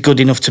 If he's good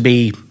enough to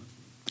be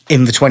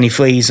in the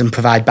 23s and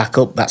provide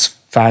backup, that's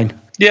fine.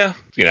 Yeah,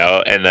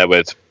 in there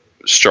with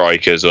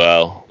Strike as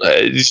well.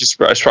 It's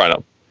probably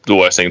not the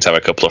worst thing to have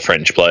a couple of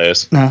French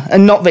players. No,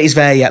 and not that he's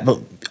there yet, but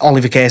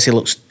Oliver Casey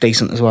looks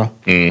decent as well.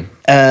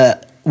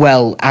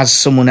 Well, as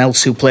someone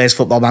else who plays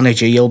Football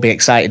Manager, you'll be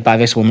excited by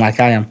this one like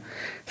I am.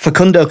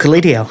 Facundo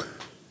Calidio.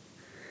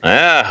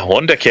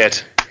 Wonder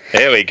Kid.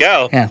 Here we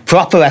go. Yeah,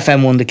 proper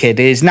FM Wonder Kid.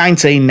 He's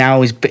 19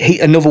 now. He's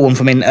another one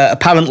from Inter.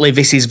 Apparently,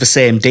 this is the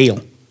same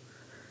deal.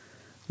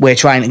 We're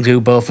trying to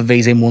do both of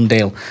these in one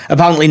deal.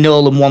 Apparently,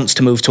 Nolan wants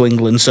to move to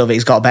England so that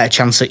he's got a better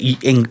chance at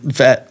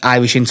the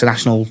Irish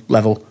international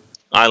level.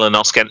 Ireland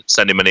not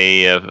sending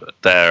any of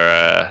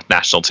their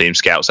national team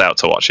scouts out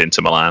to watch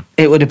Inter Milan.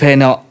 It would appear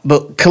not.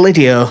 But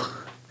Calidio,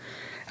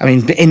 I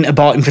mean, Inter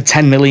bought him for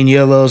 €10 million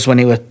when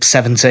he was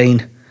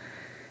 17.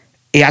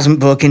 He hasn't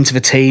broke into the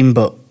team,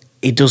 but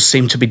he does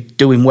seem to be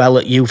doing well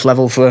at youth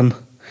level for him.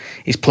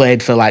 He's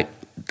played for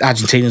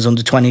Argentina's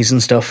under-20s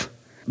and stuff.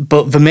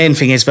 But the main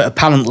thing is that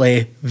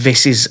apparently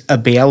this is a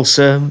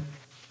Bielsa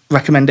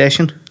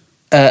recommendation.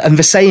 And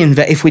they're saying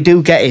that if we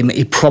do get him,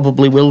 he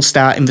probably will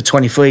start in the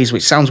 23s,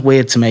 which sounds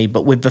weird to me,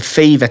 but with the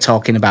fee they're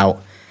talking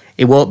about,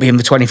 he won't be in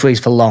the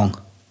 23s for long.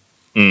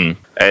 And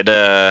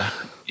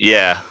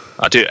yeah,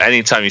 I do.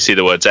 Anytime you see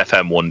the words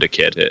FM Wonder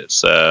Kid,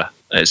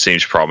 it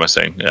seems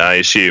promising. I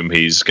assume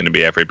he's going to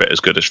be every bit as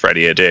good as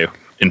Freddie Adu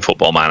in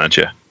Football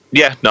Manager.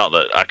 Yeah, not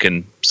that I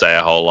can say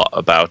a whole lot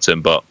about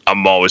him, but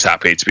I'm always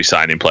happy to be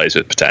signing players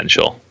with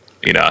potential.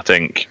 I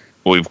think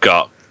we've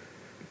got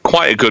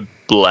quite a good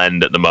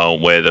blend at the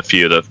moment with a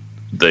few of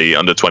the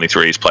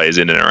under-23s players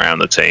in and around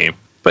the team.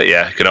 But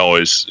yeah, you can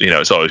always,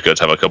 it's always good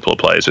to have a couple of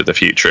players with the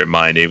future in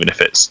mind, even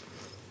if it's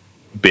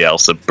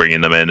Bielsa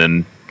bringing them in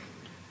and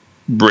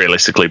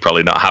realistically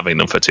probably not having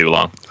them for too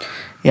long.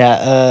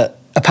 Yeah,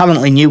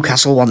 apparently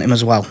Newcastle want him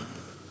as well,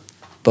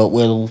 but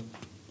we'll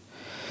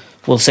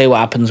see what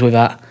happens with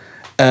that.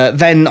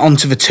 Then on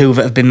to the two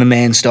that have been the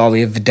main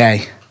story of the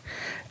day,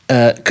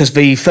 because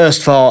the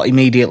first thought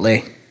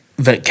immediately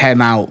that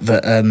came out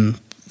that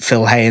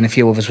Phil Hay and a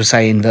few others were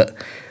saying that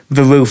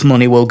the roof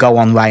money will go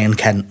on Ryan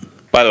Kent.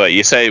 By the way,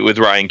 you say with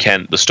Ryan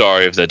Kent the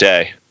story of the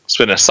day. It's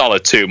been a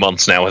solid 2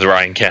 months now with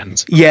Ryan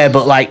Kent. Yeah,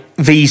 but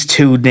these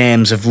two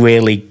names have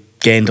really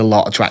gained a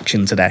lot of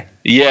traction today.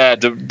 Yeah,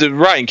 the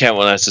Ryan Kent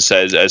one, as I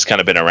said, has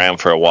kind of been around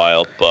for a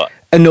while, but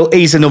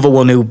he's another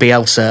one who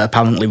Bielsa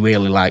apparently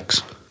really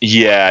likes.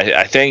 Yeah,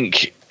 I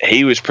think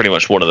he was pretty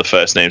much one of the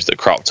first names that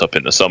cropped up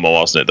in the summer,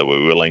 wasn't it, that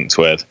we were linked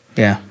with?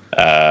 Yeah.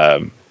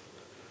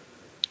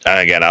 And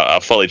again,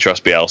 I fully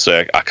trust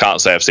Bielsa. I can't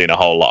say I've seen a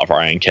whole lot of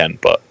Ryan Kent,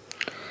 but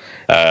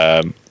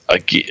I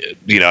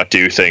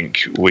do think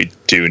we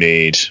do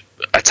need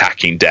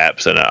attacking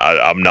depth, and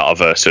I'm not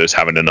averse to us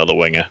having another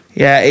winger.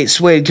 Yeah,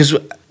 it's weird because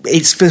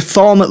it's the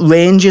form at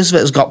Rangers that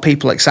has got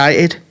people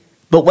excited.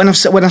 But when I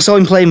saw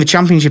him playing the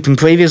Championship in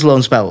previous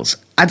loan spells,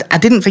 I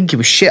didn't think he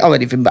was shit or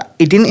anything, but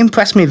he didn't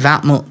impress me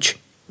that much.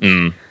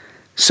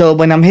 So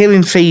when I'm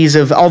hearing fees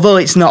of, although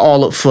it's not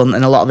all up front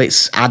and a lot of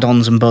it's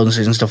add-ons and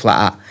bonuses and stuff like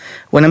that,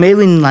 when I'm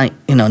hearing 9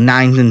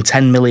 and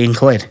 10 million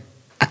quid,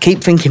 I keep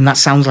thinking that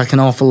sounds like an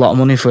awful lot of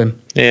money for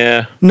him.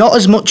 Yeah. Not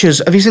as much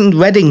as, have you seen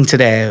Reading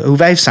today, who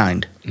they've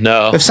signed?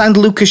 No. They've signed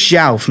Lucas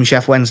João from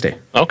Sheff Wednesday.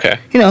 Okay.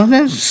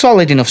 They're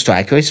solid enough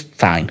striker, he's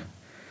fine.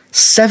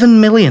 7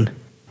 million.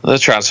 The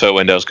transfer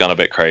window's gone a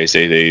bit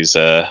crazy this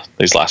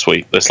last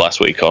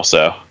week or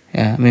so.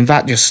 Yeah, I mean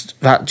that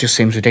just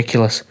seems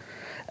ridiculous.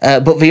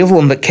 But the other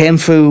one that came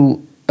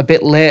through a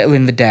bit later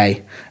in the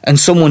day, and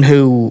someone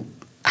who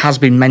has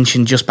been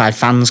mentioned just by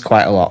fans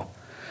quite a lot,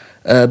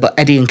 but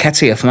Eddie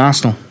Nketiah from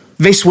Arsenal.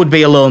 This would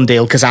be a loan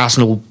deal because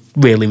Arsenal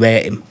really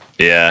rate him.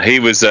 Yeah,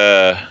 he was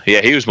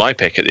my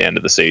pick at the end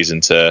of the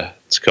season to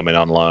to come in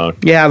on loan.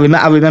 Yeah,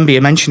 I remember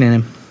you mentioning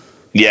him.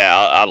 Yeah,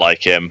 I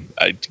like him.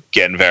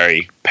 Again,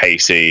 very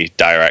pacey,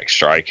 direct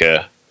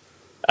striker.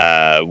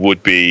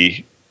 Would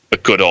be a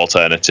good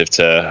alternative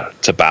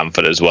to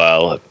Bamford as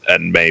well,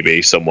 and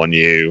maybe someone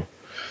new.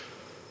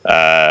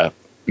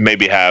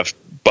 Maybe have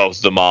both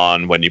of them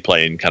on when you're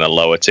playing kind of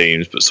lower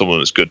teams, but someone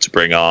that's good to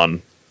bring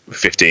on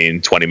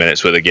 15, 20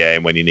 minutes with a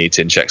game when you need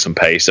to inject some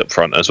pace up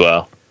front as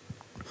well.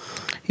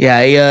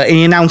 Yeah,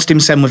 he announced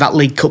himself with that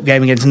League Cup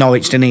game against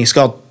Norwich, didn't he? He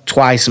scored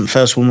twice, and the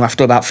first one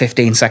after about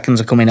 15 seconds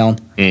of coming on.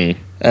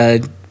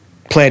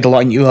 Played a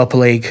lot in Europa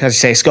League, as you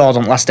say, scored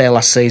on the last day of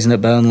last season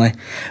at Burnley.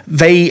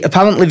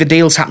 Apparently the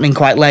deal's happening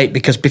quite late,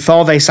 because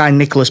before they signed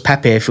Nicolas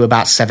Pepe for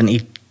about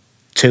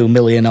 72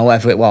 million or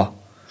whatever it was,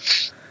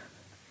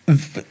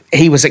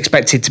 he was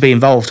expected to be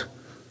involved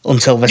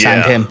until they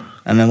signed him,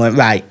 and then went,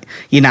 right,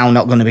 you're now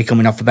not going to be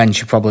coming off the bench,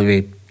 you'll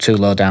probably be too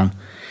low down.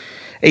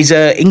 His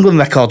England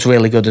record's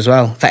really good as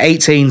well. For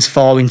 18s,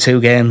 4 in 2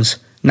 games,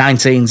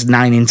 19s,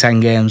 9 in 10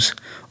 games,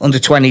 under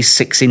 20s,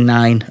 6 in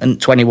 9, and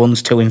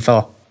 21s, 2 in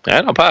 4.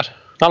 Yeah, not bad.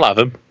 I'll have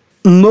him.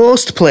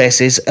 Most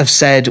places have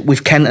said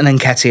with Kenton and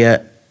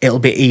Nketiah, it'll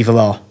be either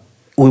or.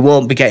 We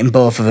won't be getting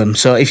both of them.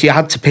 So if you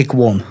had to pick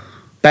one,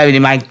 bearing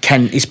in mind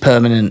Kent is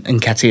permanent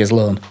and Nketiah's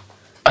loan.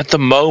 At the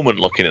moment,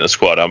 looking at the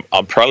squad,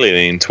 I'm probably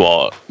leaning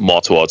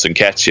more towards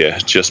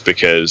Nketiah, just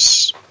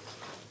because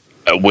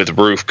with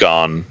Roof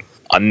gone,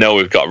 I know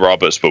we've got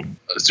Roberts, but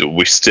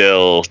we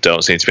still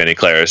don't seem to be any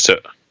clear as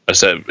to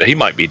he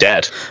might be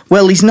dead.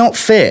 Well, he's not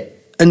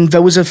fit, and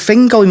there was a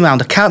thing going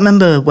around. I can't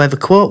remember where the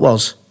quote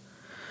was,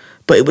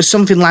 but it was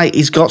something like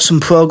he's got some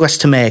progress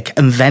to make,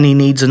 and then he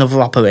needs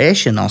another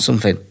operation or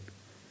something.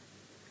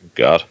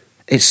 God,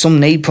 it's some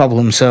knee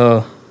problem.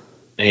 So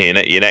your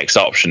next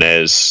option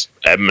is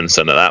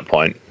Edmondson at that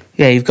point.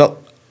 Yeah, you've got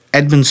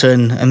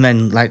Edmondson, and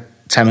then like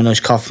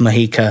Temenushkov,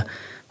 Mahika,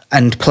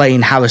 and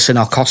playing Harrison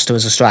or Costa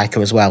as a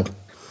striker as well.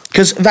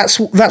 Because that's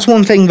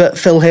one thing that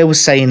Phil Hay was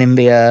saying in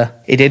the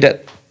he did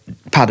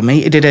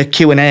a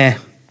Q&A,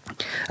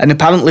 and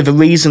apparently the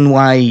reason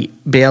why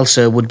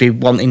Bielsa would be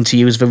wanting to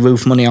use the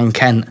Roof money on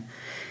Kent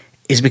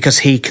is because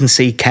he can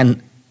see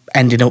Kent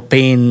ending up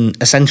being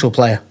a central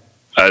player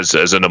as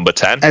a number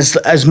 10,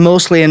 as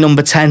mostly a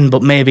number 10,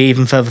 but maybe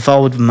even further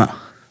forward than that.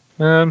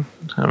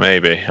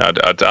 Maybe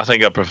I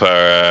think I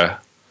prefer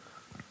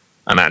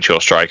an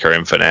actual striker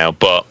in for now,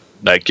 but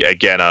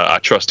again, I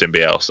trust in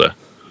Bielsa.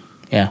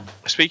 Yeah.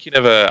 Speaking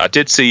of, I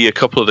did see a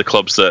couple of the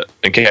clubs that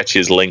Nketiah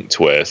is linked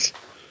with,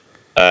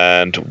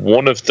 and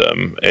one of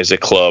them is a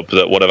club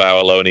that one of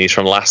our loanees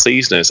from last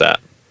season is at.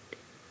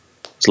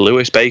 So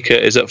Lewis Baker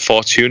is at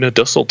Fortuna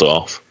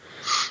Dusseldorf.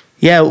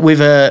 Yeah,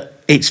 with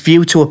it's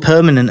viewed to a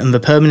permanent, and the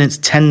permanent's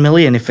 10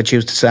 million if they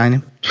choose to sign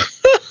him.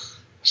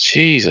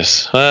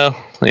 Jesus. Well,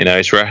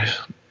 he's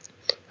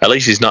at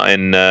least he's not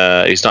in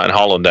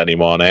Holland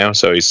anymore now.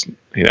 So he's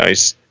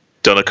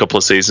done a couple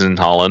of seasons in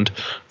Holland,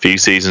 a few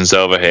seasons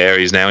over here.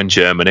 He's now in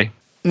Germany.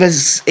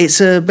 It's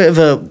a bit of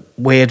a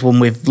weird one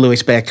with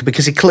Lewis Baker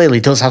because he clearly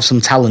does have some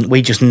talent.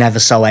 We just never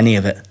saw any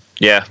of it.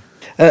 Yeah.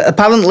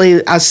 Apparently,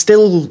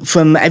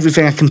 from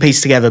everything I can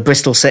piece together,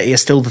 Bristol City are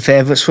still the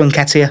favourites for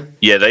Nketiah.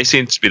 Yeah, they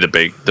seem to be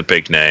the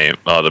big name,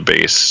 or the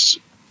biggest,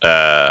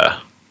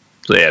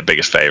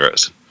 biggest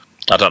favourites.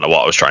 I don't know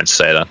what I was trying to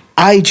say then.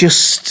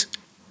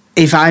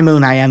 If I'm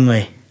Unai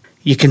Emery,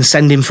 you can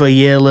send him for a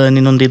year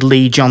learning under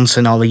Lee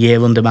Johnson or a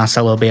year under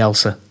Marcelo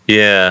Bielsa.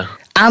 Yeah.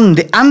 And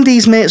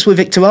he's mates with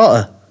Victor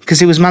Orta, because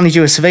he was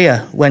manager of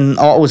Sevilla when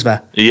Orta was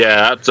there.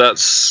 Yeah,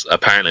 that's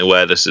apparently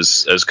where this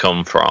has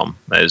come from,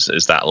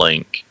 is that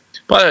link.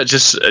 But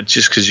just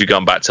because you've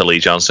gone back to Lee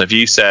Johnson, have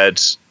you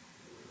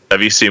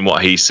seen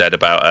what he said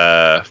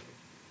about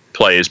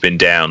players been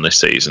down this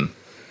season?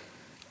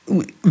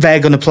 They're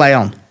going to play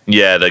on.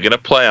 Yeah, they're going to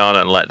play on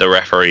and let the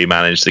referee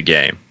manage the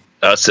game.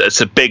 It's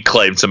a big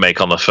claim to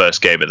make on the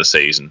first game of the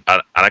season.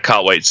 And I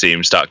can't wait to see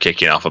him start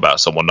kicking off about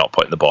someone not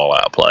putting the ball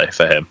out of play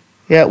for him.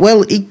 Yeah,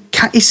 well,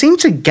 he seemed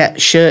to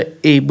get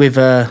shirty with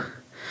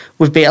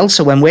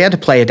Bielsa when we had a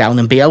player down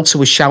and Bielsa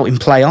was shouting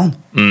play on.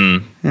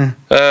 Yeah.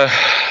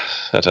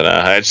 I don't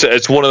know.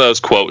 It's one of those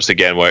quotes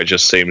again where it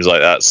just seems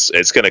like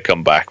it's going to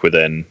come back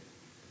within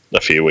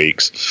a few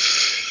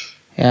weeks.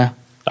 Yeah.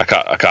 I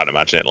can't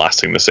imagine it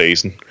lasting the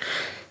season.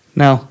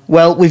 No.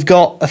 Well, we've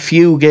got a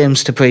few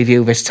games to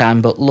preview this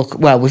time, but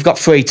we've got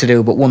 3 to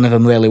do, but one of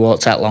them really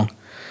won't take long.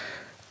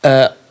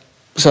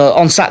 So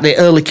on Saturday,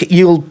 early,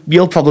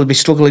 you'll probably be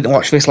struggling to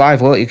watch this live,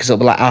 won't you? Because it'll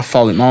be like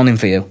 4:30 in the morning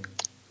for you.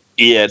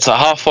 Yeah, it's at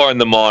 4:30 in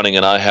the morning,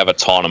 and I have a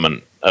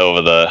tournament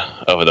over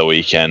the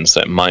weekend,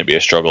 so it might be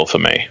a struggle for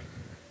me.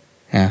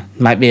 Yeah,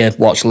 might be a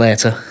watch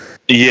later.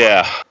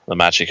 Yeah, the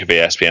magic of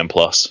ESPN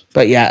Plus.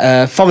 But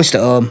yeah, Forest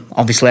at home.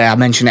 Obviously, I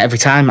mention it every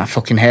time. I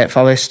fucking hate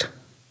Forest.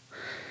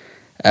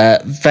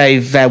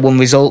 Their one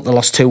result, they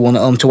lost 2-1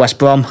 at home to West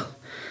Brom.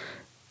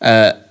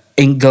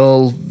 In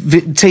goal,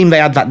 the team they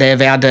had that day,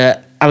 they had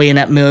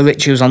Arianet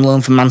Muric, who was on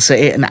loan from Man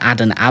City, and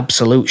had an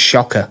absolute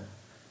shocker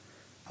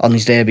on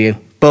his debut.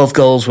 Both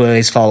goals were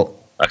his fault.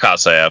 I can't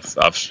say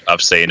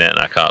I've seen it, and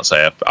I can't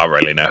say I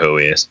really know who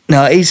he is.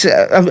 No, he's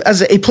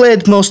he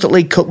played most of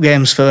League Cup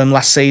games for them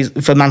last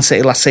season, for Man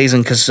City last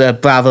season, because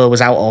Bravo was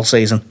out all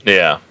season.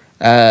 Yeah.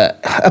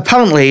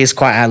 Apparently he's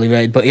quite highly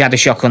rated, but he had a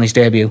shock on his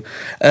debut.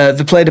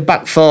 They played a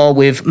back four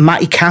with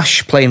Matty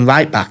Cash playing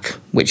right back,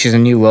 which is a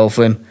new role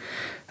for him.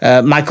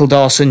 Michael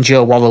Dawson,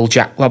 Joe Worrell,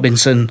 Jack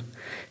Robinson,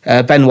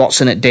 Ben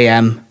Watson at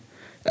DM,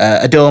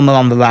 Adoma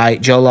on the right,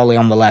 Joe Lolly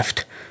on the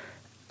left.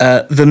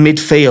 The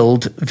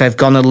midfield, they've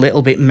gone a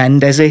little bit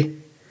Mendez-y.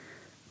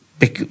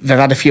 They've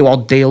had a few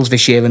odd deals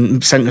this year,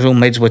 and central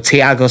mids were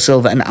Thiago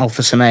Silva and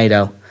Alpha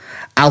Semedo.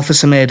 Alpha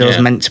Semedo's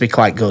meant to be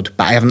quite good,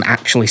 but I haven't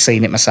actually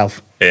seen it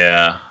myself.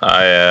 Yeah,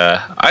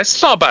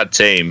 it's not a bad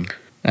team.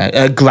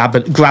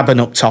 Graben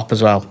up top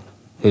as well,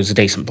 who's a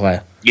decent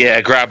player.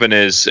 Yeah, Graben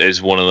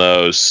is one of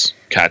those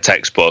kind of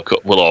textbook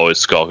will always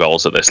score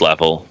goals at this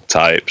level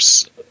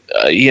types.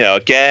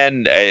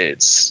 Again,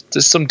 there's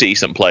some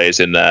decent players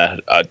in there.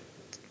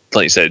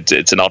 Like you said,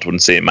 it's an odd one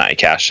seeing Matty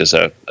Cash as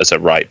a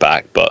right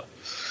back, but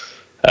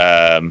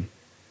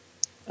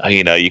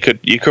you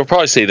could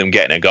probably see them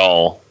getting a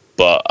goal,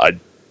 but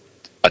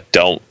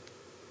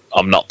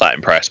I'm not that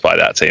impressed by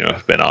that team, if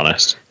I've been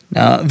honest.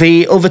 No,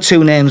 the other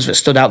two names that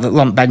stood out that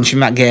weren't bench in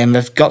that game,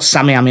 they've got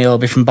Sammy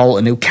Amiobi from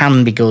Bolton, who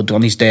can be good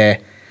on his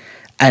day,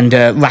 and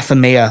Rafa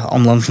Mir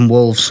on loan from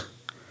Wolves,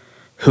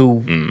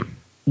 who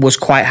was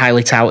quite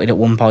highly touted at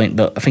one point,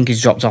 but I think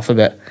he's dropped off a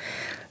bit.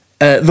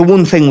 The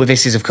one thing with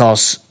this is, of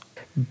course,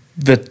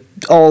 that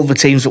all the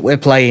teams that we're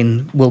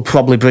playing will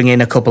probably bring in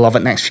a couple of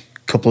it next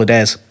couple of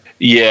days.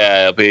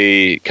 Yeah, it'll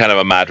be kind of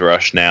a mad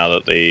rush now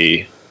that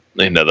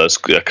there's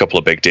a couple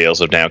of big deals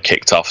have now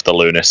kicked off the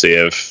lunacy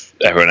of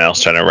everyone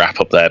else trying to wrap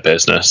up their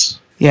business.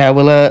 Yeah,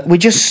 well, we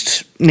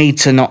just need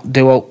to not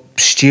do all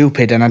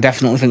stupid, and I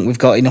definitely think we've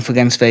got enough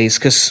against these,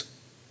 because,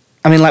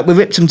 we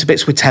ripped them to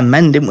bits with 10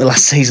 men, didn't we,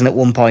 last season at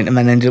one point, and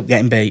then ended up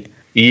getting beat.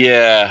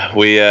 Yeah,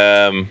 we,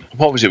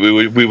 what was it?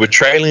 We were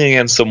trailing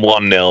against them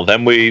 1-0,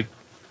 then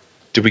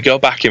did we go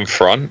back in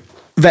front?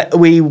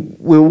 We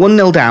were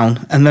 1-0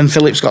 down, and then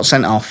Phillips got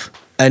sent off,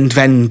 and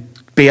then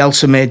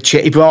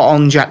Bielsa he brought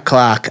on Jack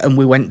Clark, and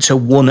we went to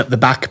 1 at the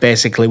back,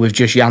 basically, with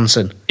just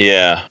Janssen.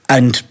 Yeah.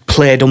 And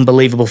played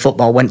unbelievable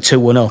football, went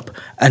 2-1 up,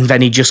 and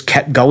then he just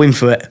kept going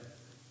for it,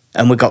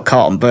 and we got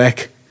caught on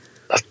break.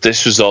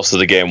 This was also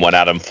the game when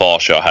Adam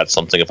Forshaw had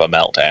something of a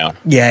meltdown.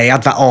 Yeah, he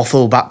had that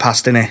awful back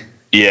pass, didn't he?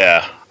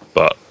 Yeah,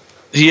 but...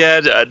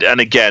 Yeah,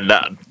 and again,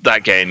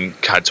 that game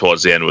kind of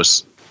towards the end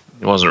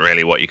wasn't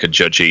really what you could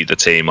judge either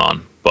team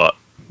on. But,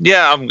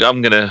 yeah, I'm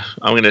gonna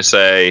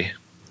say...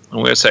 a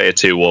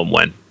 2-1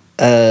 win.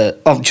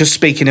 Just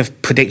speaking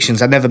of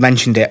predictions, I never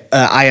mentioned it.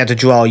 I had a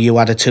draw, you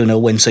had a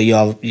 2-0 win, so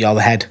you're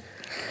ahead.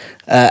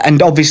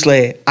 And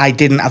obviously, I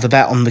didn't have a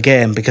bet on the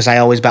game because I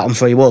always bet on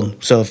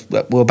 3-1. So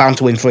we were bound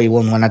to win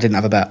 3-1 when I didn't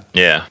have a bet.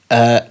 Yeah.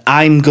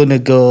 I'm going to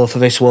go for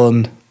this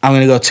one. I'm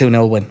going to go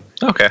 2-0 win.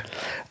 Okay.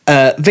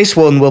 This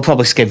one we'll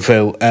probably skim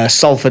through.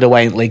 Salford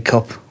away in League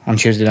Cup on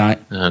Tuesday night.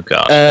 Oh,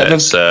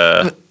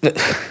 God.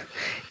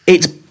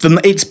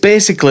 It's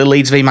basically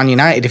Leeds v Man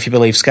United, if you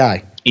believe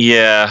Sky.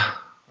 Yeah,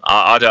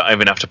 I don't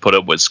even have to put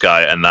up with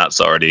Sky, and that's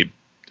already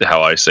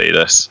how I see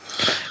this.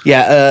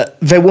 Yeah,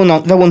 they won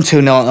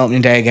 2-0 on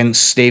opening day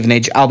against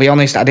Stevenage. I'll be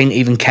honest, I didn't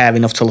even care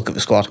enough to look at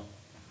the squad.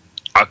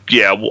 I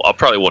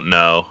probably wouldn't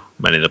know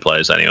many of the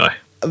players anyway.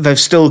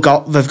 They've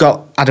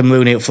got Adam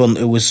Rooney up front,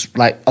 who was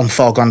like on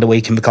 $4,000 a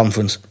week in the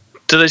conference.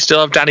 Do they still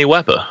have Danny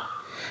Webber?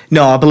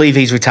 No, I believe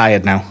he's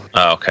retired now.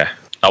 Oh, okay.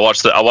 I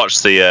watched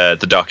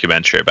the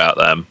documentary about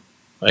them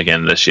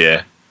again this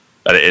year,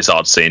 and it is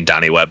odd seeing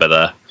Danny Webber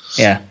there.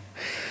 Yeah.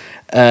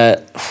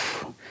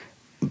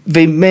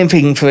 The main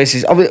thing for this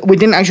is we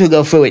didn't actually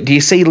go through it. Do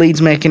you see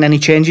Leeds making any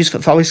changes for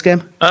the Forest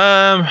game?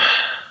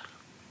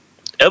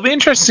 It'll be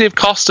interesting to see if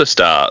Costa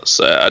starts.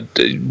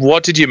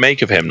 What did you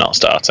make of him not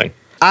starting?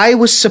 I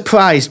was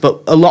surprised,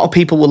 but a lot of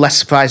people were less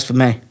surprised than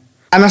me.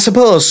 And I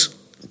suppose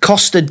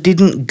Costa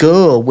didn't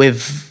go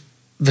with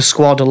the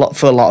squad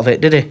for a lot of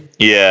it, did he?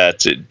 Yeah.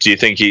 Do you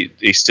think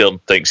he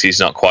still thinks he's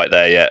not quite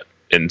there yet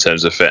in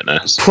terms of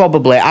fitness?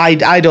 Probably.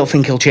 I don't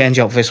think he'll change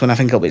up for this one. I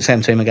think it'll be the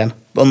same team again,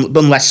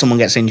 unless someone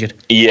gets injured.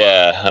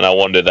 Yeah, and I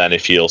wonder then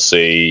if you'll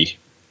see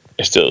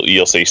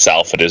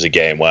Salford as a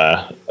game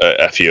where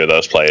a few of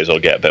those players will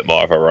get a bit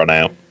more of a run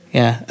out.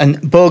 Yeah, and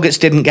Bogarts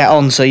didn't get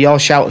on, so your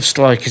shout of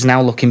Struijk is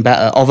now looking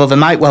better, although they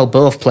might well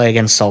both play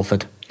against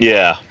Salford.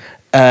 Yeah.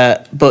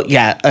 But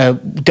yeah,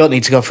 don't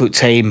need to go through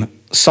team.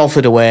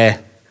 Salford away.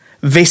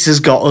 This has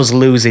got us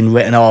losing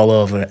written all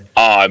over it.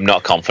 Oh, I'm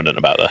not confident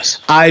about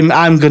this. I'm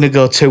going to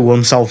go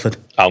 2-1 Salford.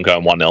 I'm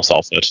going 1-0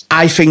 Salford.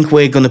 I think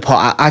we're going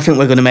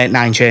to make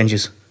 9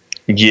 changes.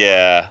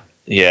 Yeah.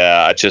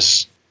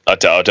 I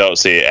don't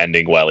see it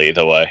ending well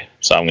either way.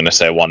 So I'm going to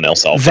say 1-0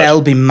 Salford.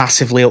 They'll be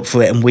massively up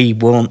for it, and we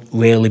won't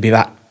really be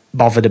that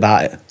bothered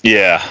about it.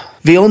 Yeah.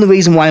 The only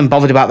reason why I'm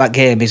bothered about that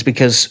game is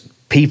because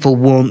people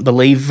won't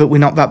believe that we're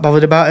not that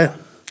bothered about it.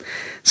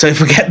 So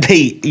if we get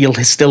beat, you'll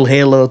still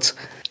hear loads.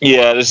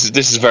 Yeah, this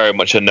is very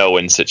much a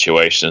no-win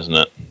situation, isn't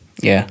it?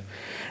 Yeah.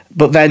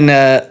 But then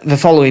the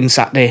following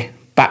Saturday,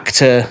 back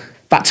to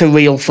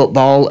real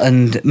football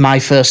and my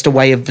first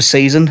away of the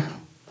season,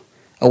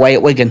 away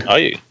at Wigan. Are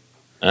you?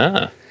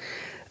 Ah.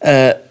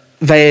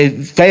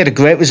 They had a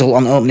great result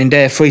on opening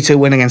day, 3-2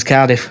 win against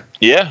Cardiff.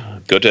 Yeah,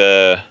 good.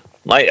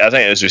 Like I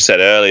think, as we said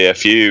earlier,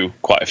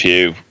 quite a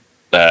few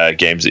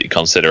games that you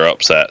consider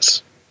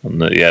upsets. And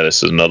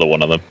this is another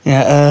one of them.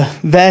 Yeah,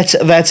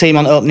 their team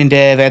on opening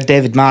day, they had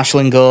David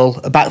Marshall in goal,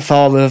 a back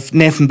four of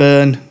Nathan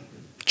Byrne,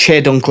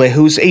 Che Dunkley,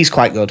 he's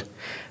quite good,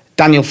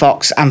 Daniel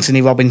Fox,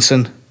 Anthony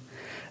Robinson.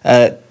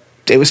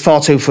 It was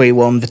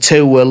 4-2-3-1. The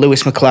two were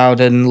Lewis McLeod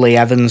and Lee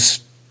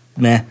Evans.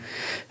 Meh.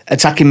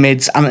 Attacking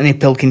mids, Anthony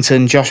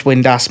Pilkington, Josh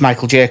Windass,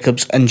 Michael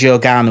Jacobs and Joe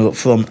Garner up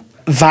front.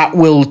 That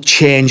will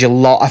change a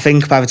lot, I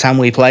think, by the time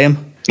we play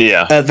him.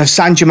 Yeah. They've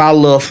signed Jamal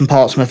Lowe from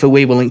Portsmouth, who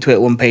we were linked to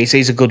at one piece.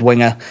 He's a good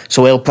winger,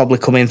 so he'll probably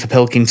come in for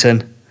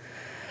Pilkington.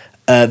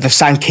 They've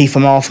signed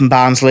Kiefer Moore from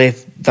Barnsley.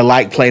 They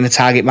like playing a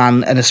target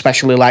man and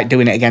especially like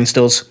doing it against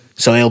us,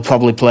 so he'll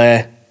probably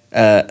play.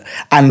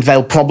 And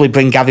they'll probably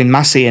bring Gavin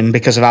Massey in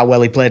because of how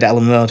well he played at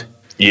Ellen Road.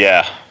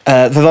 Yeah.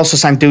 They've also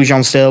signed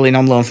Dujon Sterling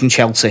on loan from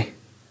Chelsea,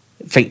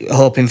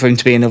 hoping for him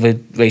to be another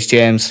Reece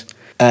James.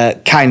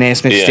 Kai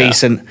Naismith's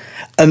decent.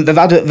 And they've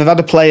had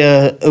a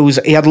player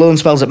he had loan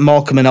spells at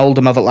Morecambe and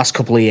Oldham over the last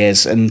couple of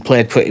years and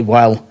played pretty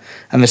well,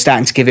 and they're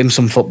starting to give him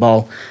some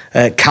football.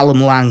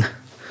 Callum Lang,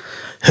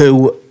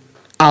 who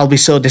I'll be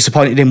so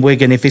disappointed in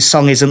Wigan if his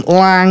song isn't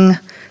Lang,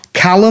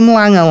 Callum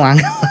Lang, Lang.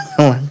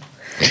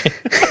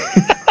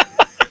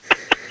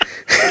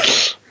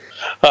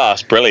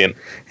 That's brilliant.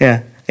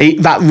 Yeah,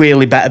 that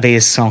really better be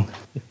his song.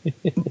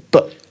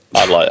 But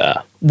I'd like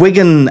that.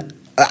 Wigan,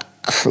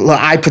 look,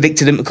 I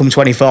predicted him to come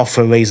 24th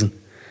for a reason.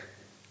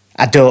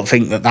 I don't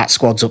think that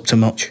squad's up to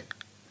much.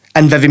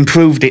 And they've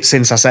improved it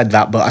since I said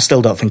that, but I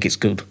still don't think it's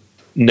good.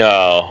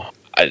 No.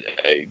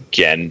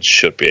 Again,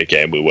 should be a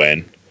game we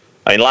win.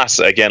 I mean,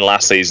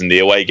 last season, the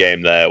away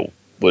game there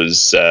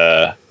was...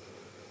 it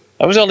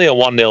was only a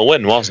 1-0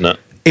 win, wasn't it?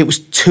 It was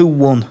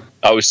 2-1.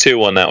 Oh, it was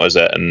 2-1, that was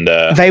it. And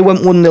they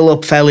went 1-0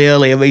 up fairly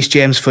early, a Reece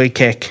James free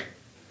kick.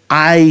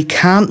 I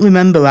can't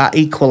remember that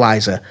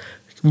equaliser.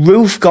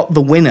 Roof got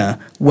the winner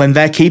when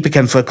their keeper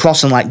came for a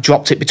cross and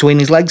dropped it between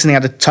his legs and he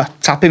had a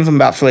tap in from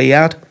about 3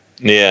 yards.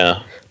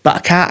 Yeah. But I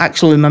can't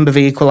actually remember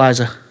the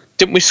equaliser.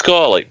 Didn't we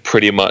score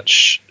pretty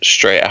much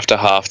straight after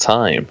half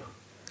time?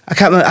 I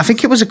can't remember. I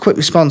think it was a quick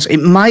response. It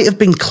might have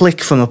been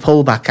Click from a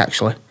pullback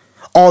actually.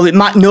 Or it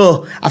might,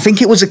 no, I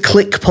think it was a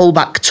Click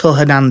pullback to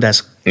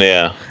Hernandez.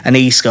 Yeah. And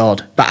he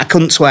scored. But I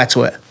couldn't swear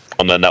to it.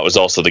 And then that was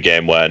also the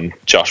game when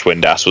Josh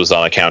Windass was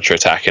on a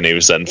counter-attack and he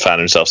was then found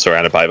himself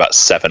surrounded by about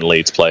 7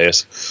 Leeds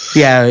players.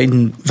 Yeah,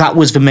 and that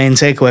was the main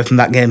takeaway from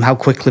that game, how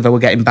quickly they were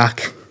getting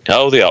back.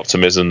 Oh, the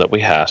optimism that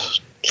we had.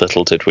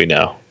 Little did we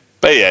know.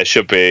 But yeah, it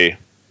should be...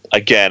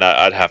 Again,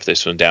 I'd have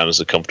this one down as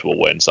a comfortable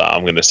win, so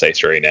I'm going to say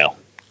 3-0.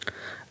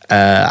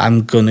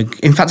 I'm going to go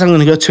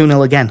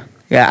 2-0 again.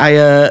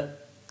 Yeah,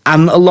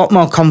 I'm a lot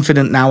more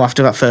confident now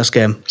after that first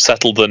game.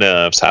 Settled the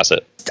nerves, has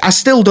it? I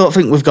still don't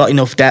think we've got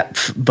enough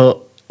depth, but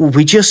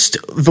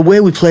the way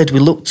we played, we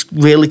looked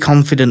really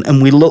confident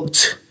and there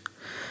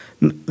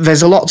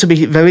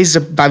is,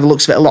 by the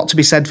looks of it, a lot to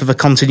be said for the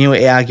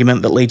continuity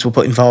argument that Leeds were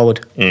putting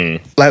forward.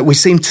 We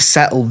seemed to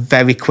settle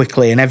very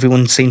quickly and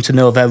everyone seemed to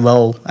know their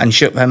role and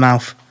shut their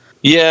mouth.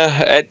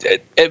 Yeah,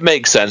 it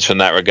makes sense from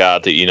that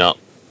regard that you're not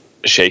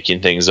shaking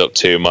things up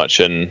too much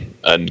and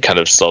kind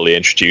of slowly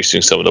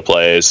introducing some of the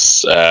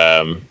players.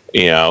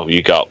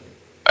 You got...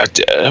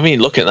 I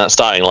mean, looking at that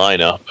starting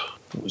lineup,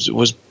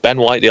 was Ben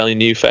White the only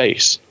new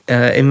face?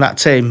 In that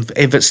team,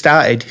 if it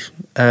started,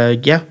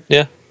 yeah.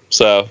 Yeah,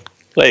 so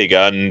there you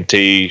go. And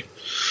he,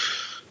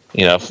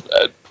 a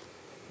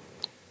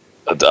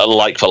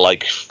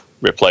like-for-like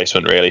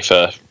replacement, really,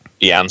 for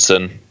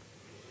Janssen.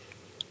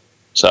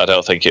 So I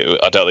don't think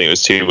it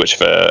was too much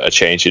of a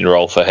change in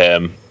role for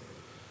him.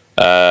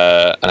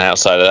 And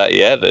outside of that,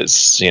 yeah,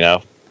 there's,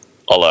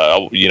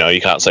 although,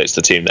 you can't say it's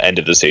the team that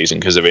ended the season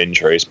because of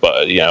injuries,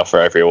 but,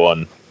 for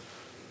everyone,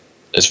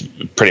 it's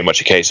pretty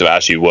much a case of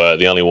as you were.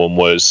 The only one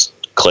was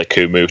Click,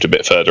 who moved a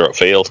bit further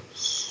upfield.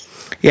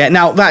 Yeah,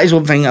 now, that is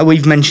one thing.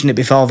 We've mentioned it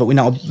before, that we're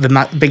not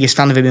the biggest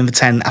fan of him in the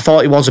 10. I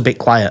thought he was a bit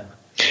quiet.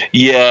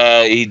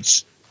 Yeah,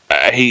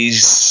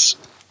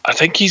 I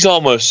think he's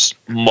almost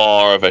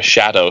more of a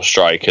shadow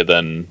striker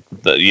than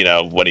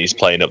when he's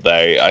playing up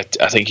there.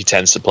 I think he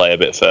tends to play a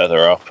bit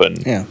further up,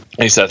 and yeah.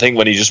 I think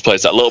when he just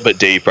plays that little bit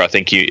deeper, I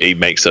think he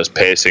makes those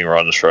piercing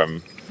runs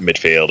from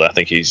midfield. I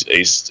think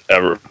his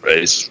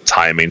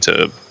timing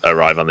to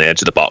arrive on the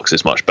edge of the box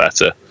is much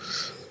better.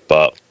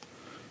 But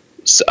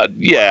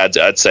yeah,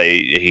 I'd say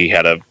he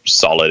had a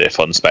solid, if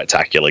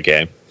unspectacular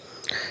game.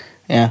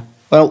 Yeah,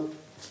 well.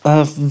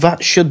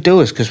 That should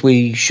do us, because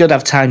we should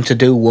have time to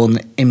do one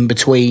in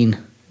between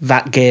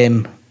that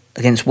game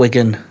against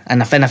Wigan,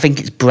 and then I think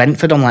it's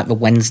Brentford on the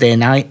Wednesday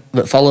night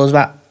that follows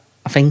that,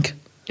 I think.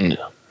 Yeah.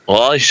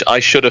 Well, I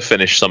should have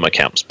finished summer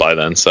camps by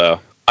then, so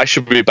I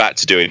should be back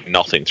to doing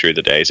nothing through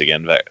the days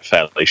again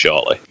fairly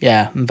shortly.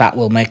 Yeah, that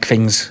will make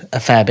things a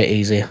fair bit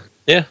easier.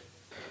 Yeah.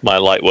 my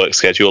light work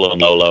schedule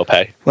and low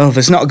pay. Well,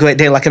 there's not a great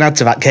deal I can add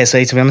to that,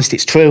 KC, to be honest.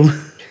 It's true.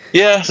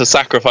 Yeah, the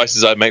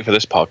sacrifices I'd make for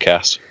this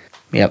podcast.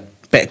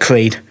 Yep, bit of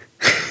Creed.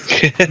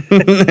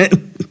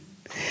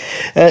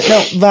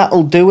 No,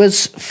 that'll do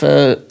us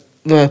for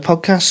the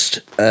podcast.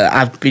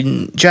 I've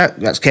been Jack,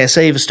 that's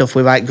KC. The stuff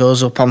we write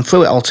goes up on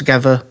Through It All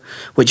Together,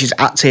 which is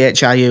at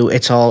THRU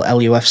It All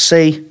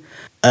LUFC.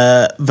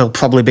 There'll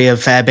probably be a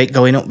fair bit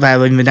going up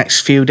there in the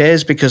next few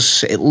days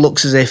because it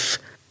looks as if,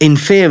 in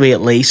theory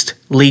at least,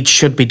 Leeds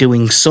should be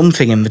doing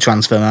something in the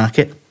transfer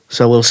market.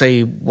 So we'll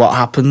see what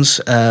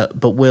happens,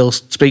 but we'll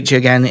speak to you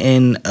again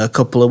in a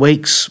couple of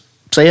weeks.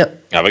 See ya.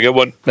 Have a good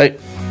one. Right.